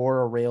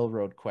or a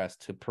Railroad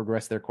quest to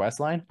progress their quest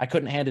line. I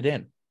couldn't hand it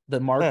in. The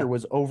marker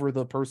was over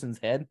the person's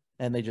head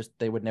and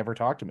they would never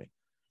talk to me.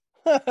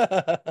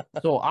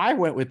 So I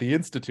went with the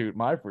Institute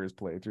my first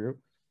playthrough.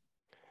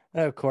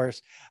 Of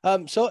course.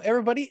 So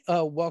everybody,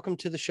 welcome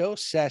to the show,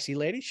 Sassy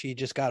Lady. She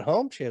just got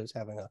home. She was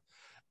having a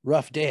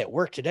rough day at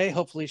work today.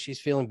 Hopefully she's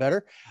feeling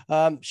better.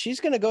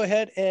 She's going to go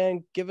ahead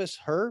and give us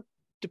her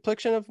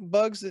depiction of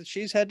bugs that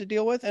she's had to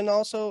deal with, and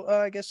also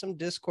I guess some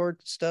Discord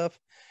stuff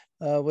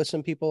with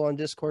some people on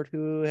Discord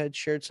who had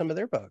shared some of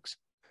their bugs.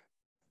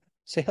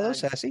 Say hello,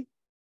 Sassy.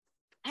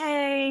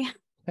 Hey,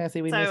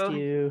 Sassy, we missed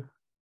you.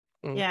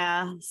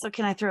 Yeah. So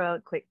can I throw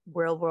a quick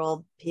real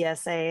world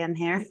PSA in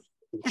here?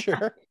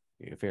 Sure.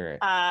 You fear it.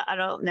 I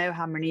don't know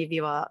how many of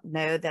you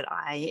know that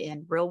I,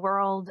 in real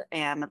world,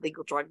 am a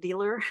legal drug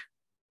dealer.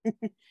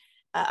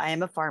 I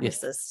am a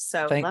pharmacist.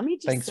 So let me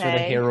just thanks say, for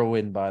the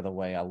heroin, by the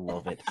way. I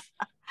love it.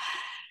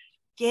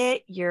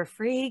 Get your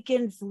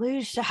freaking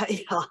flu shot,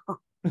 y'all.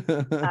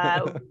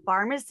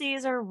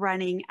 Pharmacies are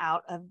running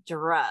out of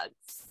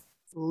drugs.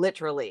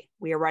 Literally,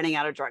 we are running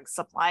out of drugs.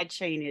 Supply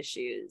chain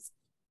issues.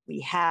 We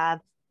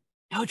have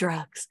no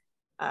drugs.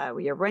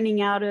 We are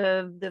running out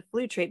of the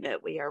flu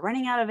treatment. We are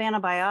running out of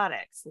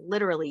antibiotics.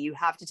 Literally, you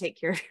have to take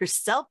care of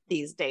yourself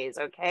these days,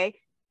 okay?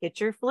 Get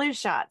your flu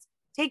shots.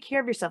 Take care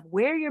of yourself.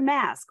 Wear your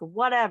mask,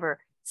 whatever.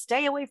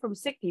 Stay away from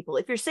sick people.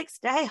 If you're sick,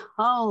 stay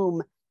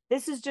home.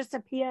 This is just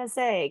a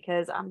PSA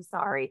because I'm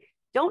sorry.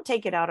 Don't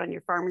take it out on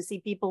your pharmacy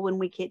people when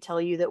we can't tell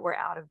you that we're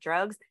out of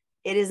drugs.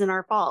 It isn't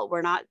our fault.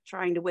 We're not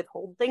trying to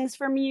withhold things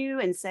from you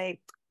and say,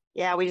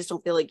 yeah, we just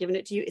don't feel like giving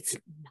it to you. It's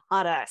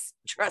not us.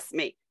 Trust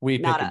me. We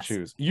not pick and us.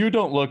 choose. You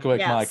don't look like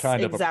my Yes,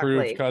 kind of exactly.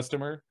 approved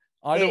customer.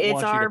 I don't It's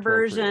want you our to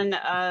procreate. version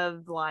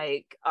of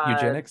like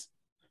Eugenics.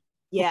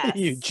 yes,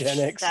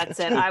 Eugenics. That's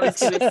it. I was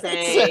going to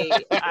say,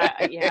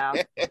 yeah.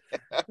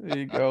 There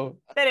you go.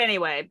 But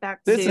anyway,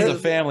 back This to is a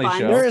family fun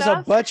show. There is a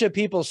stuff. bunch of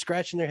people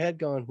scratching their head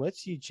going,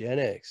 what's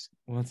eugenics?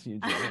 What's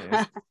eugenics?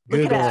 Look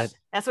Google it up. it.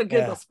 That's what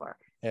Yeah. Google's for.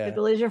 Yeah.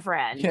 Google is your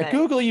friend. Yeah, but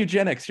Google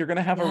eugenics. You're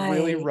gonna have a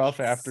really rough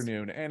Yikes.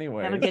 afternoon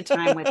anyway. Have a good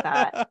time with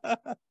that.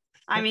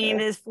 I mean,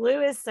 this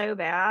flu is so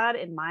bad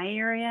in my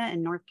area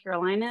in North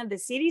Carolina. The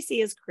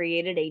CDC has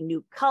created a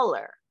new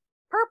color,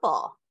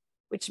 purple,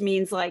 which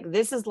means like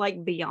this is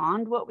like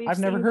beyond what we've I've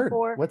seen never heard.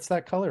 before. What's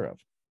that color of?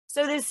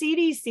 So the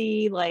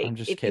CDC, like, I'm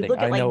just if kidding. you look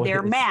I at know like it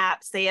their is.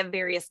 maps, they have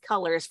various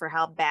colors for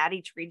how bad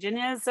each region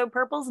is. So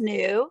purple's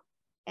new,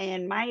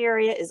 and my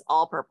area is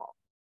all purple.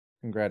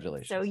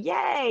 Congratulations. So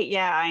yay,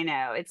 yeah, I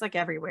know. It's like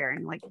everywhere,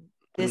 and like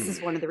this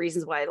is one of the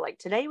reasons why like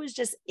today was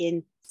just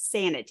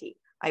insanity.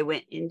 I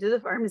went into the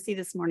pharmacy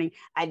this morning.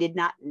 I did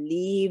not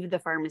leave the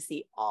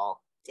pharmacy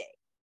all day.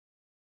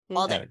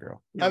 All day. Atta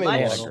girl. No I mean,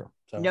 lunch, Atta girl.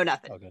 so, no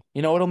nothing. okay.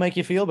 You know what'll make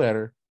you feel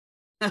better?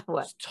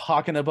 What? Just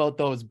talking about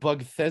those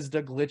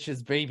Bethesda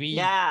glitches, baby.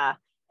 Yeah.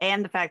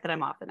 And the fact that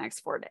I'm off the next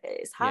 4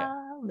 days. Yeah.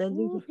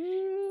 Hallelujah.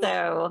 Woohoo.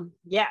 So,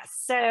 yes.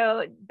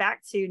 So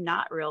back to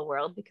not real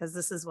world, because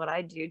this is what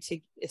I do to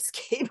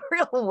escape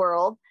real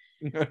world.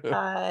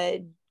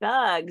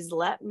 Bugs,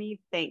 let me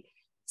think.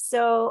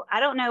 So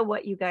I don't know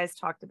what you guys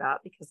talked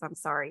about because I'm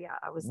sorry. Yeah,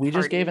 I was. We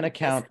just gave an partying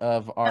account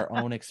of our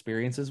own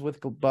experiences with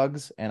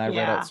bugs, and I read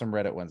Yeah. out some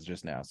Reddit ones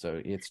just now.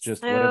 So it's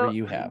just So whatever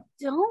you I have.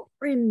 don't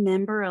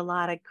remember a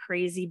lot of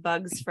crazy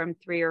bugs from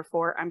 3 or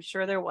 4. I'm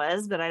sure there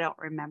was, but I don't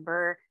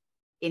remember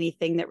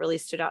anything that really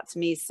stood out to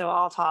me. So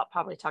I'll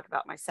probably talk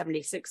about my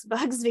 76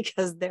 bugs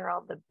because they're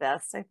all the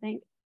best, I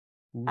think.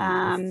 Ooh,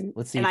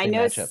 let's see And if I they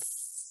know match up.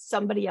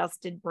 somebody else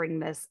did bring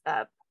this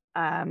up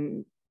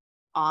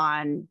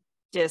on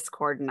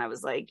Discord, and I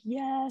was like,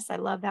 yes, I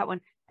love that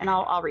one. And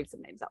I'll read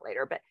some names out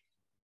later. But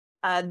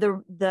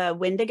the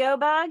Wendigo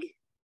bug,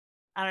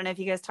 I don't know if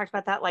you guys talked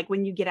about that. Like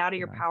when you get out of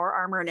your No. power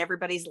armor and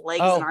everybody's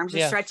legs Oh, and arms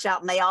yeah. are stretched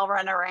out and they all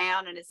run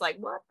around and it's like,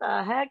 what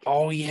the heck?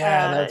 Oh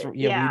yeah, that's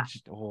yeah. that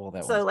So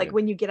one's like good.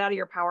 when you get out of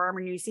your power armor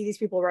and you see these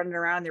people running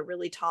around, they're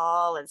really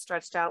tall and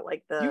stretched out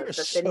like You're the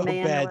so Thin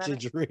Man. or bad, whatever.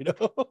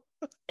 Gingerito.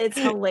 It's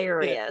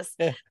hilarious.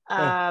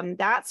 Yeah.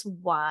 That's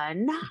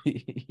one.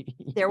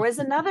 There was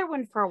another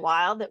one for a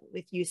while that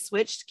if you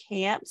switched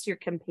camps, your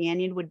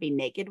companion would be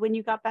naked when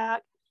you got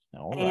back.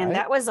 All And right.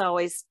 that was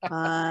always fun.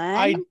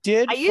 I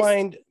did I used-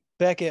 find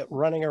Beckett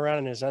running around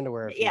in his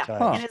underwear a few Yeah,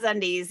 times. in his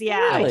undies.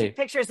 Yeah, I Really? took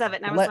pictures of it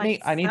and I was Let like,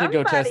 me. I need to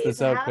go test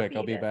this out "Somebody's quick.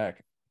 I'll be happy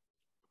back.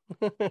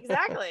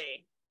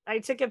 Exactly. I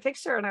took a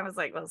picture and I was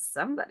like, well,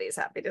 somebody's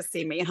happy to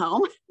see me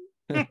home.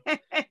 It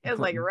was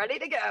like ready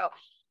to go.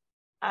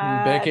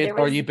 Beckett, there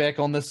are was- you back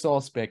on the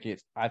sauce,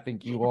 Beckett? I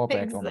think you are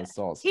back on the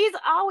sauce. he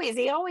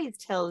always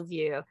tells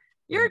you,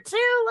 you're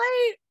too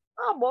late.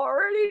 I'm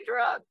already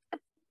drunk.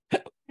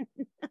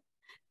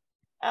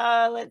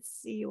 Let's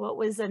see. What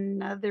was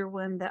another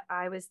one that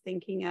I was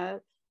thinking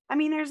of? I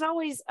mean, there's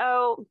always,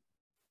 I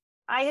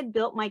had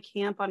built my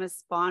camp on a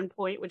spawn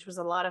point, which was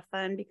a lot of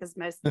fun because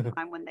most of the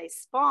time when they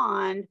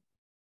spawned,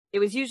 it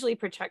was usually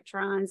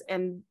protectrons,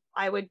 and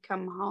I would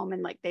come home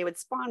and like they would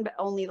spawn, but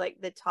only like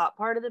the top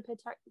part of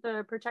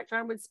the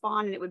protectron would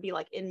spawn, and it would be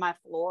like in my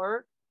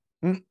floor,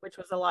 which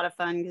was a lot of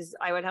fun because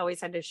I would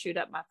always had to shoot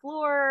up my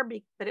floor,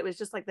 but it was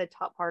just like the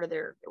top part of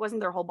it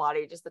wasn't their whole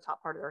body, just the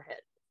top part of their head.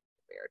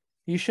 Weird.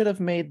 You should have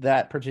made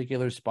that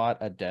particular spot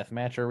a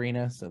deathmatch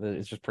arena so that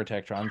it's just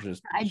Protectron.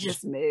 I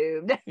just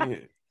moved.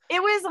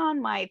 It was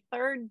on my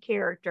 3rd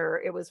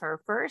character. It was her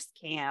first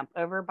camp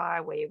over by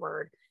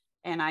Wayward,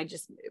 and I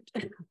just moved.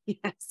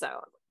 Yeah,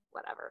 so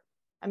whatever.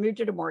 I moved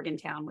her to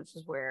Morgantown, which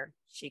is where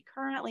she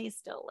currently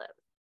still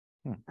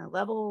lives.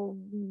 Level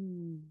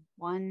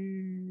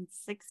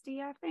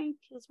 160, I think,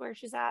 is where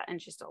she's at,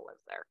 and she still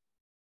lives there.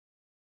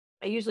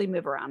 I usually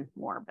move around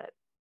more, but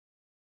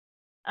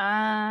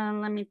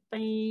let me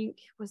think.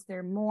 Was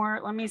there more?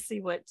 Let me see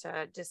what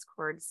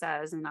Discord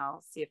says, and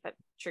I'll see if it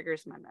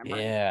triggers my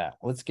memory. Yeah,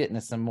 let's get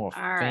into some more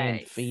All fan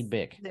right.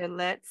 feedback. So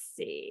let's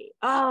see.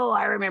 Oh,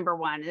 I remember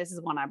one. This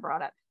is one I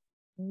brought up.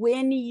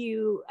 When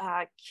you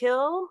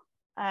kill,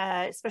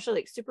 especially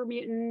like super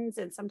mutants,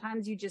 and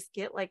sometimes you just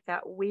get like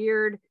that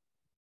weird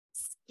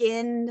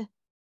skinned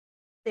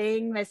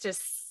thing that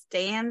just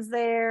stands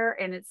there,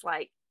 and it's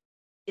like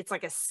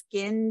a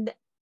skinned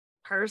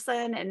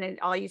person, and then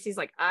all you see is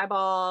like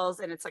eyeballs,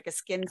 and it's like a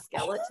skinned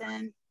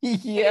skeleton.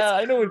 Yeah,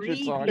 I know what you're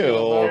Creepy talking Ew.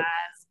 about.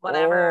 as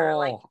whatever.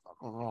 Like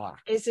Oh.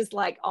 it's just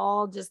like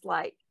all just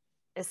like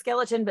a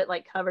skeleton, but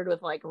like covered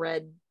with like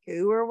red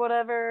goo or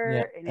whatever.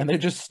 Yeah. And they're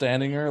just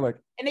standing there like,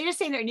 and they just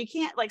stand there, and you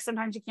can't like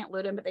sometimes you can't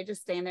loot them, but they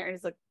just stand there and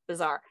it's like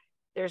bizarre.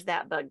 There's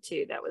that bug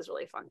too. That was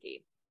really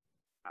funky.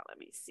 Oh, let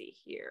me see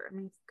here.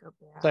 Let me go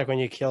back. It's like when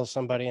you kill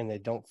somebody and they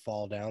don't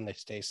fall down, they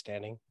stay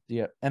standing.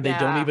 yeah, and they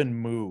don't Yeah. even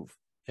move.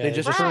 Yeah, They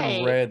just Right.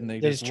 turn red and they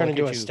they just turn look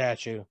into at a you.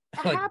 statue.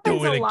 That like,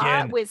 happens do it a lot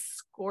again. with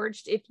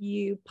scorched. If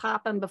you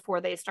pop them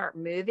before they start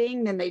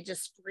moving, then they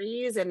just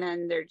freeze, and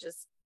then they're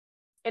just.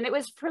 And it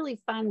was really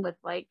fun with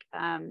like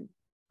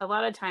a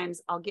lot of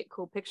times I'll get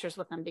cool pictures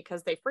with them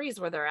because they freeze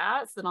where they're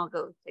at. So then I'll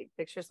go take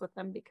pictures with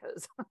them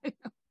because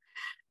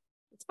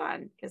it's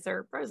fun because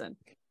they're frozen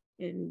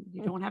and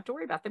you don't have to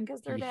worry about them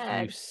because they're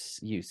dead.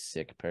 You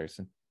sick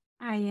person.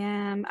 I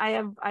am.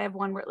 I have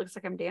one where it looks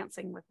like I'm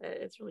dancing with it.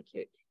 It's really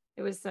cute.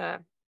 It was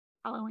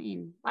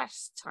Halloween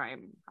last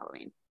time.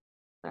 Halloween.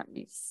 Let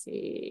me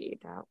see.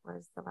 That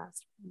was the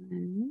last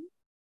one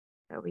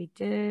that we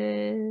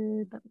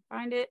did. Let me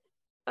find it.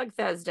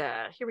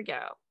 Bethesda. Here we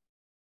go.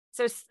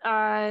 So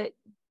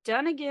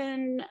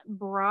Dunnigan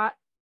brought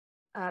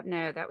up.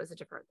 No, that was a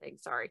different thing.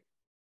 Sorry.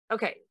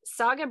 Okay,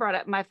 Saga brought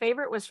up my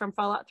favorite was from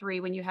Fallout 3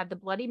 when you had the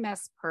bloody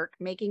mess perk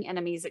making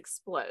enemies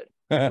explode.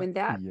 When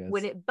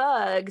it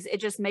bugs, it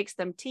just makes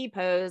them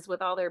T-pose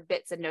with all their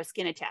bits and no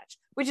skin attached,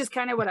 which is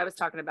kind of what I was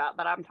talking about,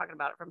 but I'm talking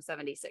about it from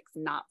 76,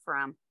 not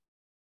from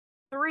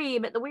 3.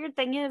 But the weird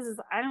thing is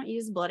I don't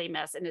use bloody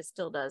mess and it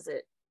still does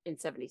it in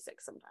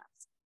 76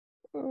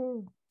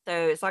 sometimes.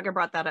 So Saga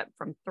brought that up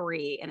from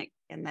 3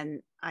 and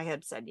then I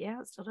had said,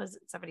 yeah, it still does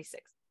it in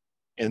 76.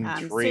 In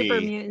 3,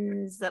 super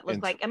mutants that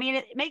look like, I mean,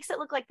 it makes it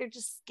look like they're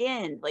just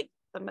skinned, like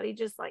somebody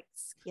just like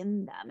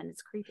skinned them, and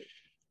it's creepy.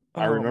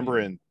 I remember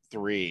in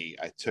 3,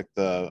 I took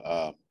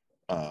the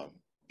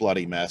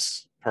bloody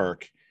mess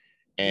perk,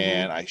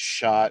 and I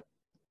shot.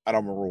 I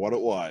don't remember what it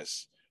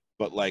was,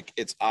 but like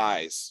its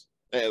eyes,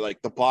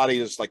 like the body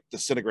is like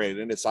disintegrated,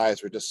 and its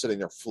eyes were just sitting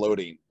there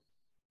floating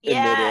in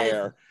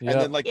midair. Yep.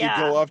 And then like you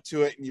go up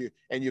to it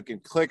and you can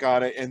click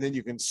on it, and then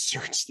you can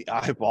search the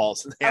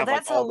eyeballs, and they have like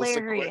that's all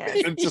hilarious. this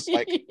equipment. Just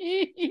like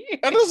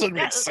that doesn't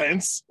make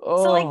sense.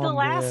 So like the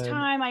last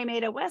time I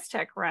made a West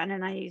Tech run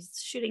and I was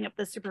shooting up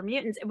the super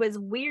mutants, it was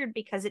weird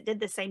because it did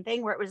the same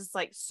thing where it was just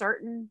like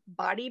certain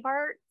body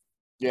parts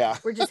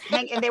were just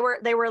hanging, and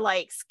they were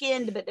like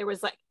skinned, but there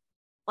was like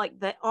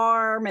the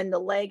arm and the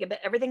leg, but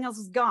everything else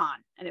was gone,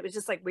 and it was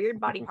just like weird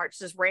body parts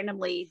just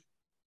randomly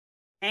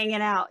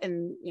hanging out,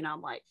 and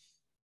I'm like,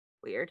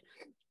 weird.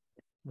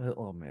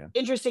 Oh man,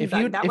 interesting. If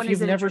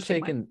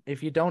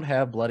you don't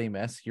have bloody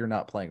mess, you're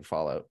not playing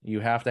Fallout. You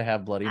have to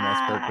have bloody mess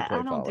perk to play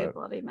I don't Fallout. do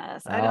bloody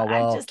mess.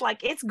 I'm just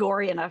like, it's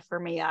gory enough for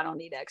me. I don't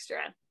need extra.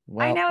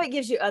 I know it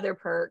gives you other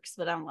perks,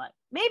 but I'm like,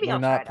 maybe you're I'll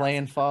not try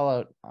playing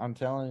Fallout. I'm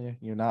telling you,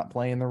 you're not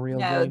playing the real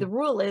game. The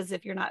rule is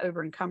if you're not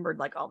over encumbered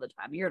like all the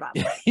time, you're not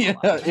playing yeah,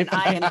 Fallout. And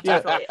I am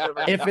definitely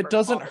over. If it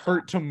doesn't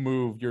hurt to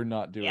move, you're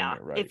not doing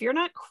it right. If you're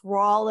not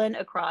crawling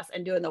across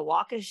and doing the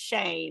walk of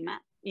shame,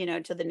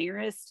 to the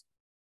nearest,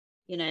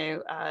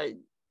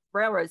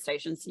 railroad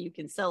station so you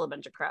can sell a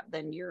bunch of crap,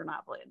 then you're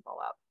not playing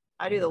Fallout.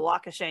 I do the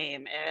walk of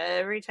shame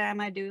every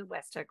time I do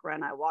West Tech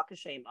run. I walk of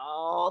shame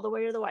all the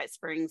way to the White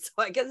Springs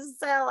so I can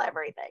sell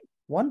everything.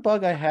 One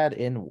bug I had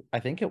in, I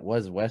think it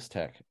was West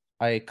Tech,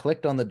 I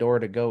clicked on the door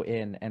to go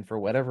in, and for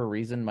whatever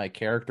reason, my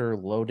character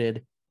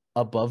loaded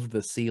above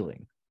the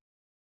ceiling.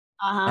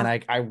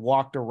 And I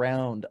walked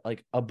around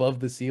like above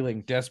the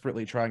ceiling,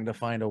 desperately trying to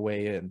find a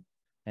way in.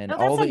 And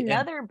that's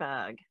another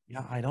bug.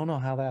 Yeah, I don't know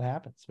how that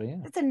happens, but yeah.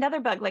 It's another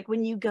bug. Like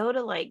when you go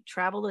to like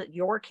travel to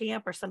your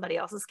camp or somebody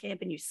else's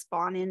camp and you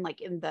spawn in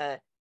like in the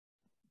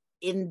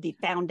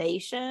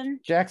foundation.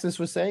 Jaxus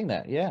was saying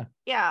that, yeah.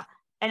 Yeah.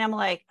 And I'm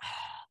like,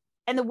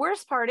 and the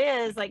worst part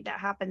is like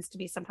that happens to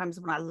me sometimes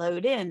when I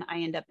load in, I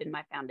end up in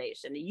my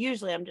foundation. And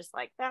usually I'm just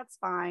like, that's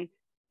fine.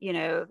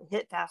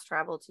 Hit fast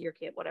travel to your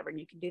camp, whatever, and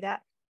you can do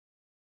that.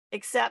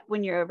 Except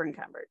when you're over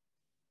encumbered.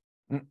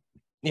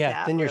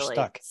 Yeah, then you're really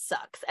stuck.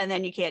 Sucks. And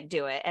then you can't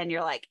do it. And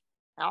you're like,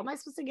 how am I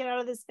supposed to get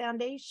out of this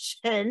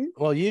foundation?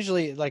 Well,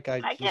 usually, like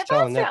I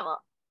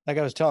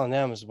was telling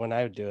them, is when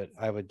I would do it,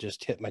 I would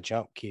just hit my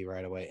jump key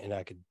right away, and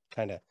I could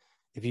kind of,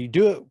 if you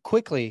do it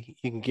quickly,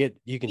 you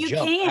can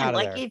jump out of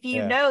like there. If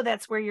you know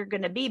that's where you're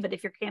going to be, but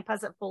if your camp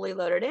hasn't fully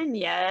loaded in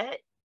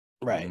yet,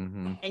 right,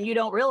 and you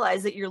don't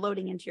realize that you're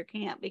loading into your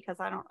camp, because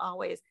I don't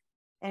always,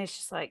 and it's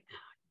just like,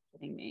 oh,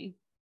 kidding me.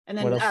 And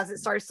then as it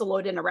starts to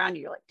load in around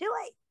you, you're like, too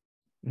late.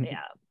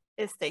 Yeah,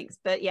 it stinks.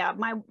 But yeah,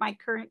 my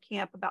current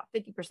camp, about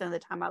 50% of the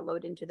time I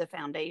load into the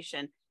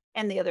foundation,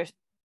 and the other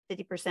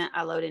 50%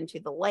 I load into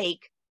the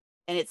lake.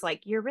 And it's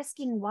like, you're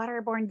risking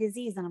waterborne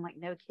disease. And I'm like,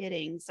 no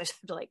kidding. So I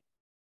have to like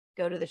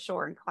go to the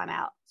shore and climb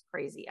out. It's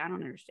crazy. I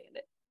don't understand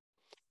it.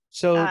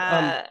 So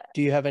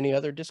do you have any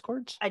other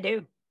Discords? I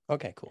do.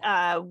 Okay, cool.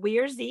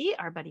 Weerzy,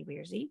 our buddy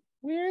Weerzy.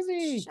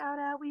 Shout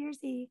out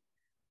Weerzy.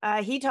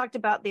 He talked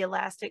about the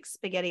elastic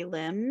spaghetti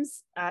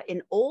limbs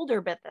in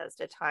older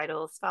Bethesda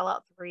titles,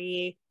 Fallout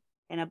 3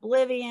 in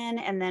Oblivion,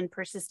 and then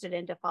persisted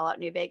into Fallout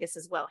New Vegas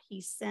as well.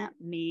 He sent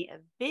me a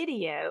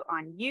video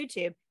on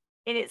YouTube,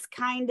 and it's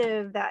kind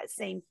of that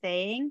same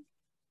thing.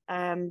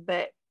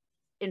 But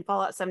in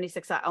Fallout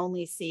 76, I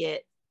only see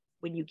it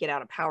when you get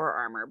out of power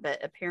armor.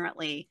 But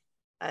apparently,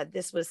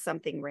 this was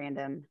something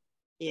random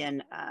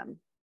in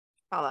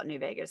Fallout New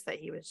Vegas that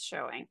he was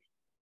showing.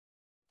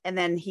 And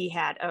then he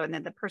had, and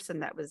then the person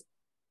that was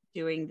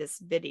doing this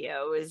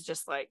video is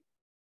just like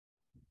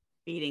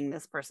beating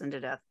this person to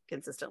death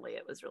consistently.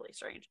 It was really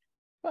strange.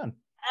 Fun.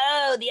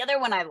 Oh, the other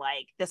one I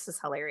like. This is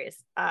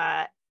hilarious.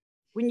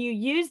 When you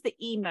use the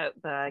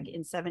emote bug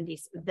in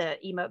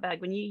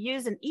when you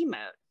use an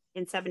emote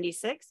in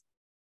 76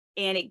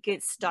 and it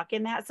gets stuck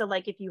in that. So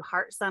like if you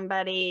heart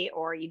somebody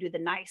or you do the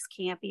nice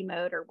camp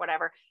emote or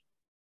whatever,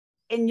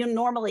 and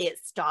normally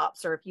it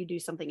stops, or if you do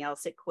something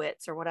else, it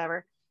quits or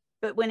whatever.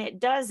 But when it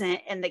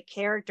doesn't, and the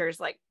character's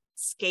like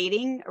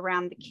skating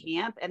around the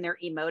camp and they're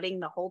emoting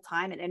the whole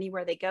time, and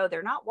anywhere they go,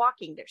 they're not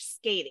walking, they're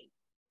skating.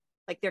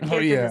 Like their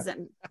character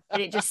doesn't,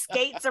 and it just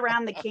skates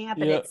around the camp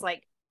and it's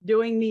like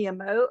doing the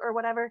emote or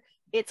whatever.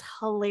 It's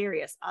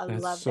hilarious. I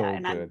love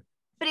that. And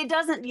but it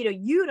doesn't,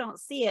 you don't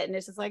see it. And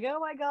it's just like, oh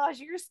my gosh,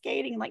 you're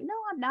skating. I'm like, no,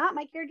 I'm not.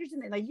 My character's in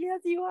there. Like, yes,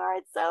 you are.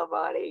 It's so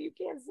funny. You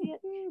can't see it.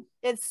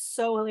 It's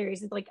so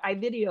hilarious. It's like, I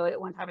videoed it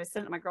one time. I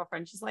sent it to my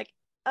girlfriend. She's like,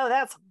 oh,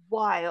 that's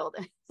wild.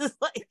 It's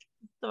just like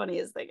the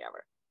funniest thing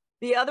ever.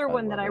 The other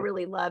one that I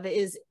really love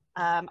is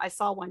I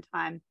saw one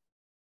time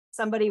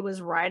somebody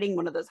was riding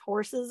one of those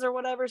horses or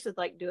whatever. So it's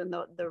like doing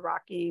the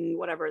rocking,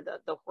 whatever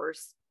the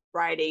horse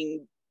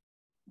riding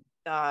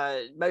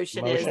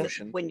motion is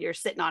when you're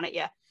sitting on it.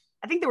 Yeah.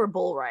 I think they were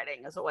bull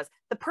riding as it was.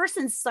 The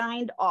person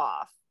signed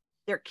off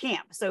their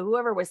camp. So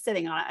whoever was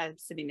sitting on it, I'm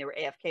assuming they were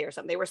AFK or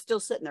something. They were still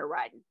sitting there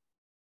riding.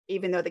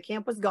 Even though the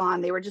camp was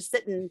gone, they were just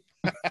sitting,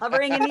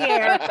 hovering in the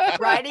air,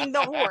 riding the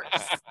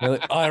horse.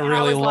 Like, I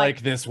really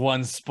like this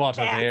one spot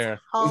of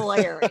air.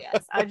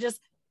 Hilarious. I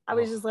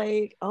was just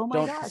like, oh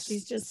my gosh,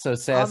 he's just so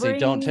sassy. Hovering.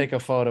 Don't take a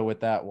photo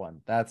with that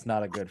one. That's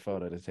not a good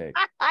photo to take.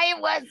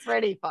 It was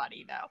pretty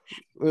funny,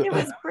 though. It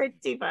was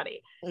pretty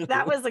funny.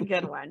 That was a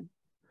good one.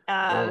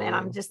 And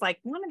I'm just like,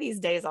 one of these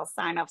days I'll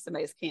sign off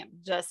somebody's camp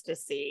just to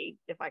see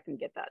if I can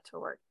get that to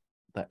work.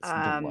 That's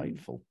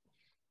delightful.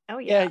 Oh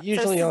yeah.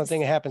 Usually the only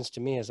thing that happens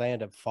to me is I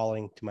end up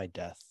falling to my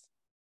death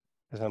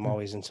because I'm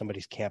always in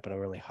somebody's camp in a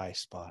really high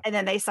spot. And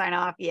then they sign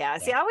off. Yeah.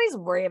 See, I always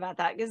worry about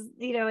that because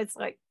it's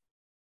like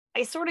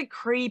I sort of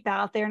creep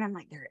out there and I'm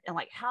like,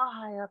 how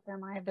high up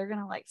am I? They're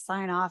gonna like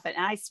sign off, and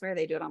I swear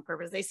they do it on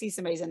purpose. They see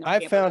somebody's in their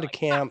camp. I found a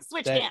camp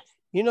switch that, camp.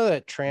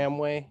 That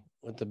tramway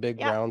with the big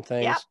round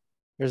things. Yep.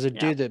 There's a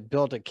dude that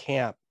built a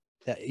camp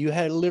that you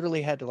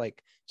literally had to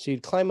so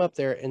you'd climb up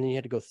there and then you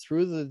had to go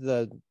through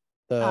the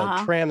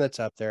tram that's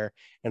up there.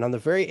 And on the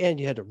very end,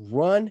 you had to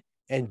run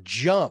and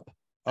jump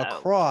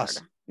across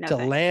to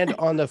land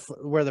on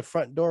where the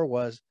front door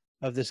was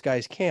of this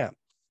guy's camp.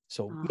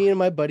 So me and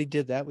my buddy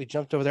did that. We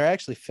jumped over there. I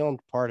actually filmed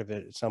part of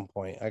it at some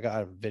point. I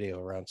got a video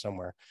around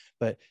somewhere,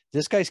 but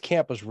this guy's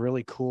camp was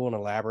really cool and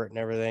elaborate and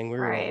everything. We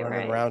were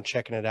running around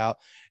checking it out.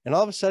 And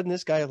all of a sudden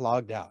this guy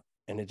logged out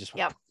and it just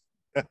went.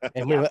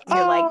 And we went,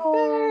 you're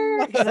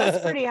like,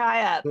 that's pretty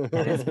high up.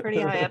 That is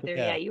pretty high up there.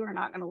 Yeah, you are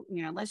not going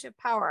to, unless you have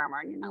power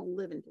armor, you're not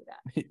living through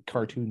that.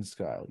 Cartoon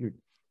style. Your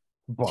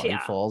body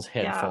falls,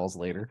 head falls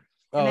later.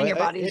 And then your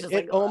body's just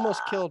it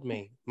almost killed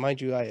me.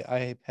 Mind you,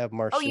 I have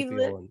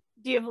marsupial.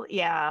 Do you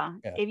have,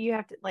 if you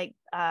have to,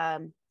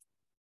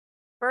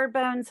 bird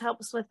bones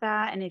helps with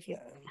that. And if you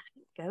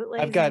goat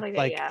legs, I've got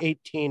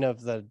 18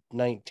 of the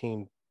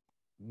 19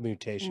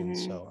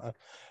 mutations. So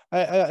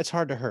it's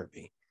hard to hurt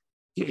me.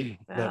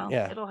 Well,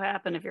 it'll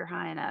happen if you're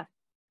high enough.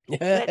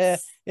 It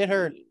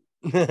hurt.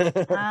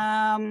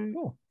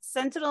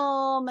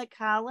 Sentinel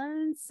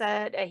McCallan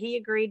said he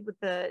agreed with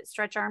the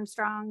Stretch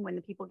Armstrong when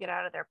the people get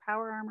out of their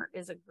power armor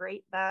is a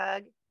great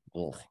bug.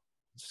 Ugh,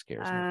 it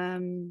scares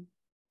me.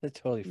 It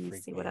totally freaked me out.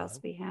 Let's see what else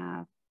we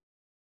have.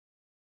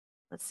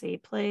 Let's see,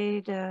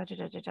 played and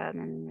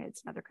then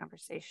it's another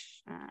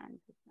conversation.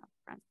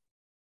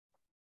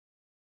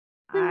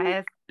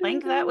 I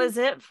think that was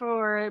it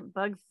for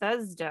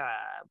Bugthesda,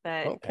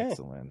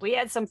 but we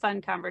had some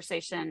fun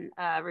conversation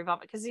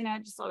revolving because it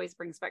just always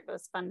brings back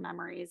those fun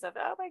memories of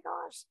oh my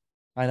gosh.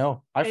 I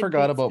know. I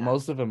forgot about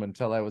most of them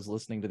until I was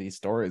listening to these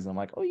stories. I'm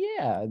like, oh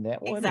yeah, and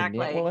that one, exactly,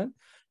 and that one,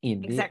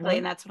 exactly,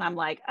 and that's when I'm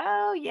like,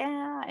 oh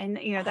yeah, and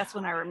that's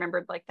when I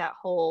remembered like that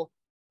whole,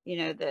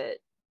 the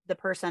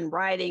person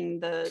riding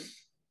the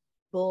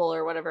bull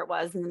or whatever it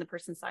was, and then the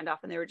person signed off,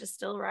 and they were just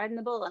still riding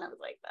the bull, and I was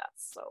like,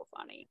 that's so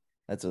funny.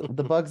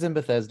 The bugs in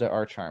Bethesda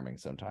are charming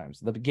sometimes.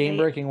 The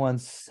game-breaking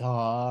ones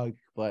suck,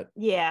 but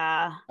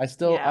I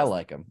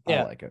like them.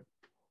 I like it.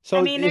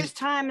 So there's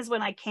times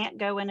when I can't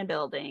go in a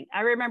building.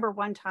 I remember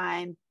one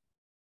time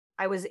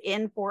I was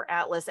in Fort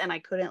Atlas and I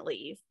couldn't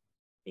leave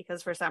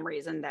because for some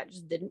reason that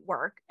just didn't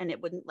work and it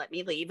wouldn't let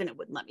me leave and it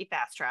wouldn't let me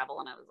fast travel.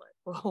 And I was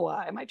like, well,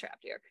 why am I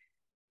trapped here?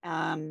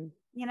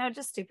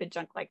 Just stupid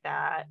junk like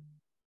that.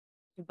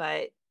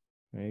 But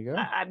there you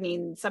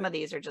go. Some of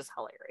these are just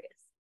hilarious.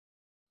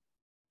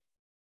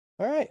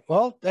 All right.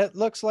 Well, that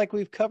looks like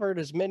we've covered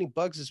as many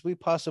bugs as we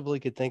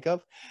possibly could think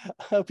of.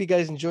 I hope you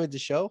guys enjoyed the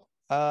show.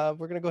 We're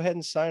going to go ahead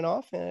and sign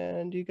off,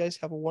 and you guys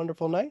have a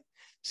wonderful night.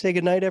 Say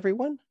good night,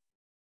 everyone.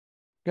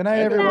 Good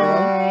night, Good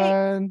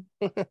everyone.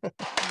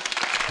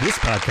 This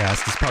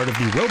podcast is part of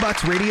the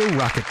Robots Radio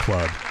Rocket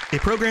Club, a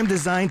program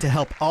designed to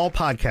help all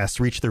podcasts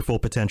reach their full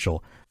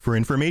potential. For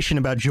information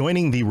about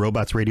joining the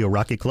Robots Radio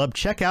Rocket Club,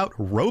 check out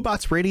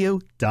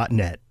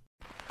robotsradio.net.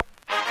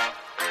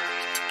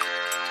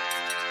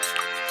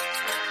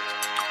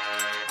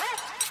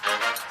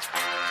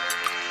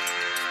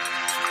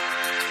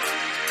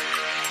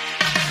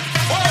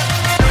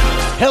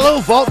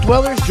 Hello, Vault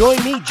Dwellers. Join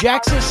me,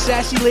 Jaxus,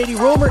 Sassy Lady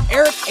Romer,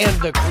 Eric, and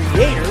the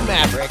Creator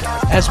Maverick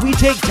as we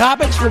take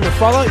topics from the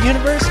Fallout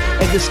universe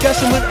and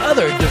discuss them with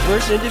other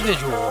diverse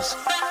individuals.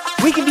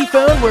 We can be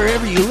found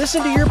wherever you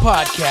listen to your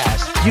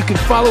podcast. You can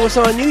follow us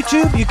on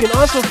YouTube. You can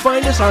also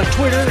find us on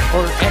Twitter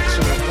or X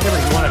or whatever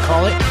you want to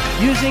call it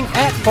using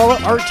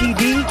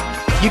 @FalloutRTD.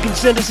 You can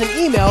send us an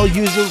email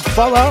using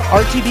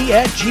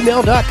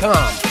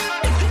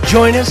falloutrtd@gmail.com.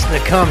 Join us. The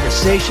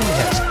conversation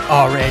has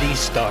already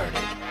started.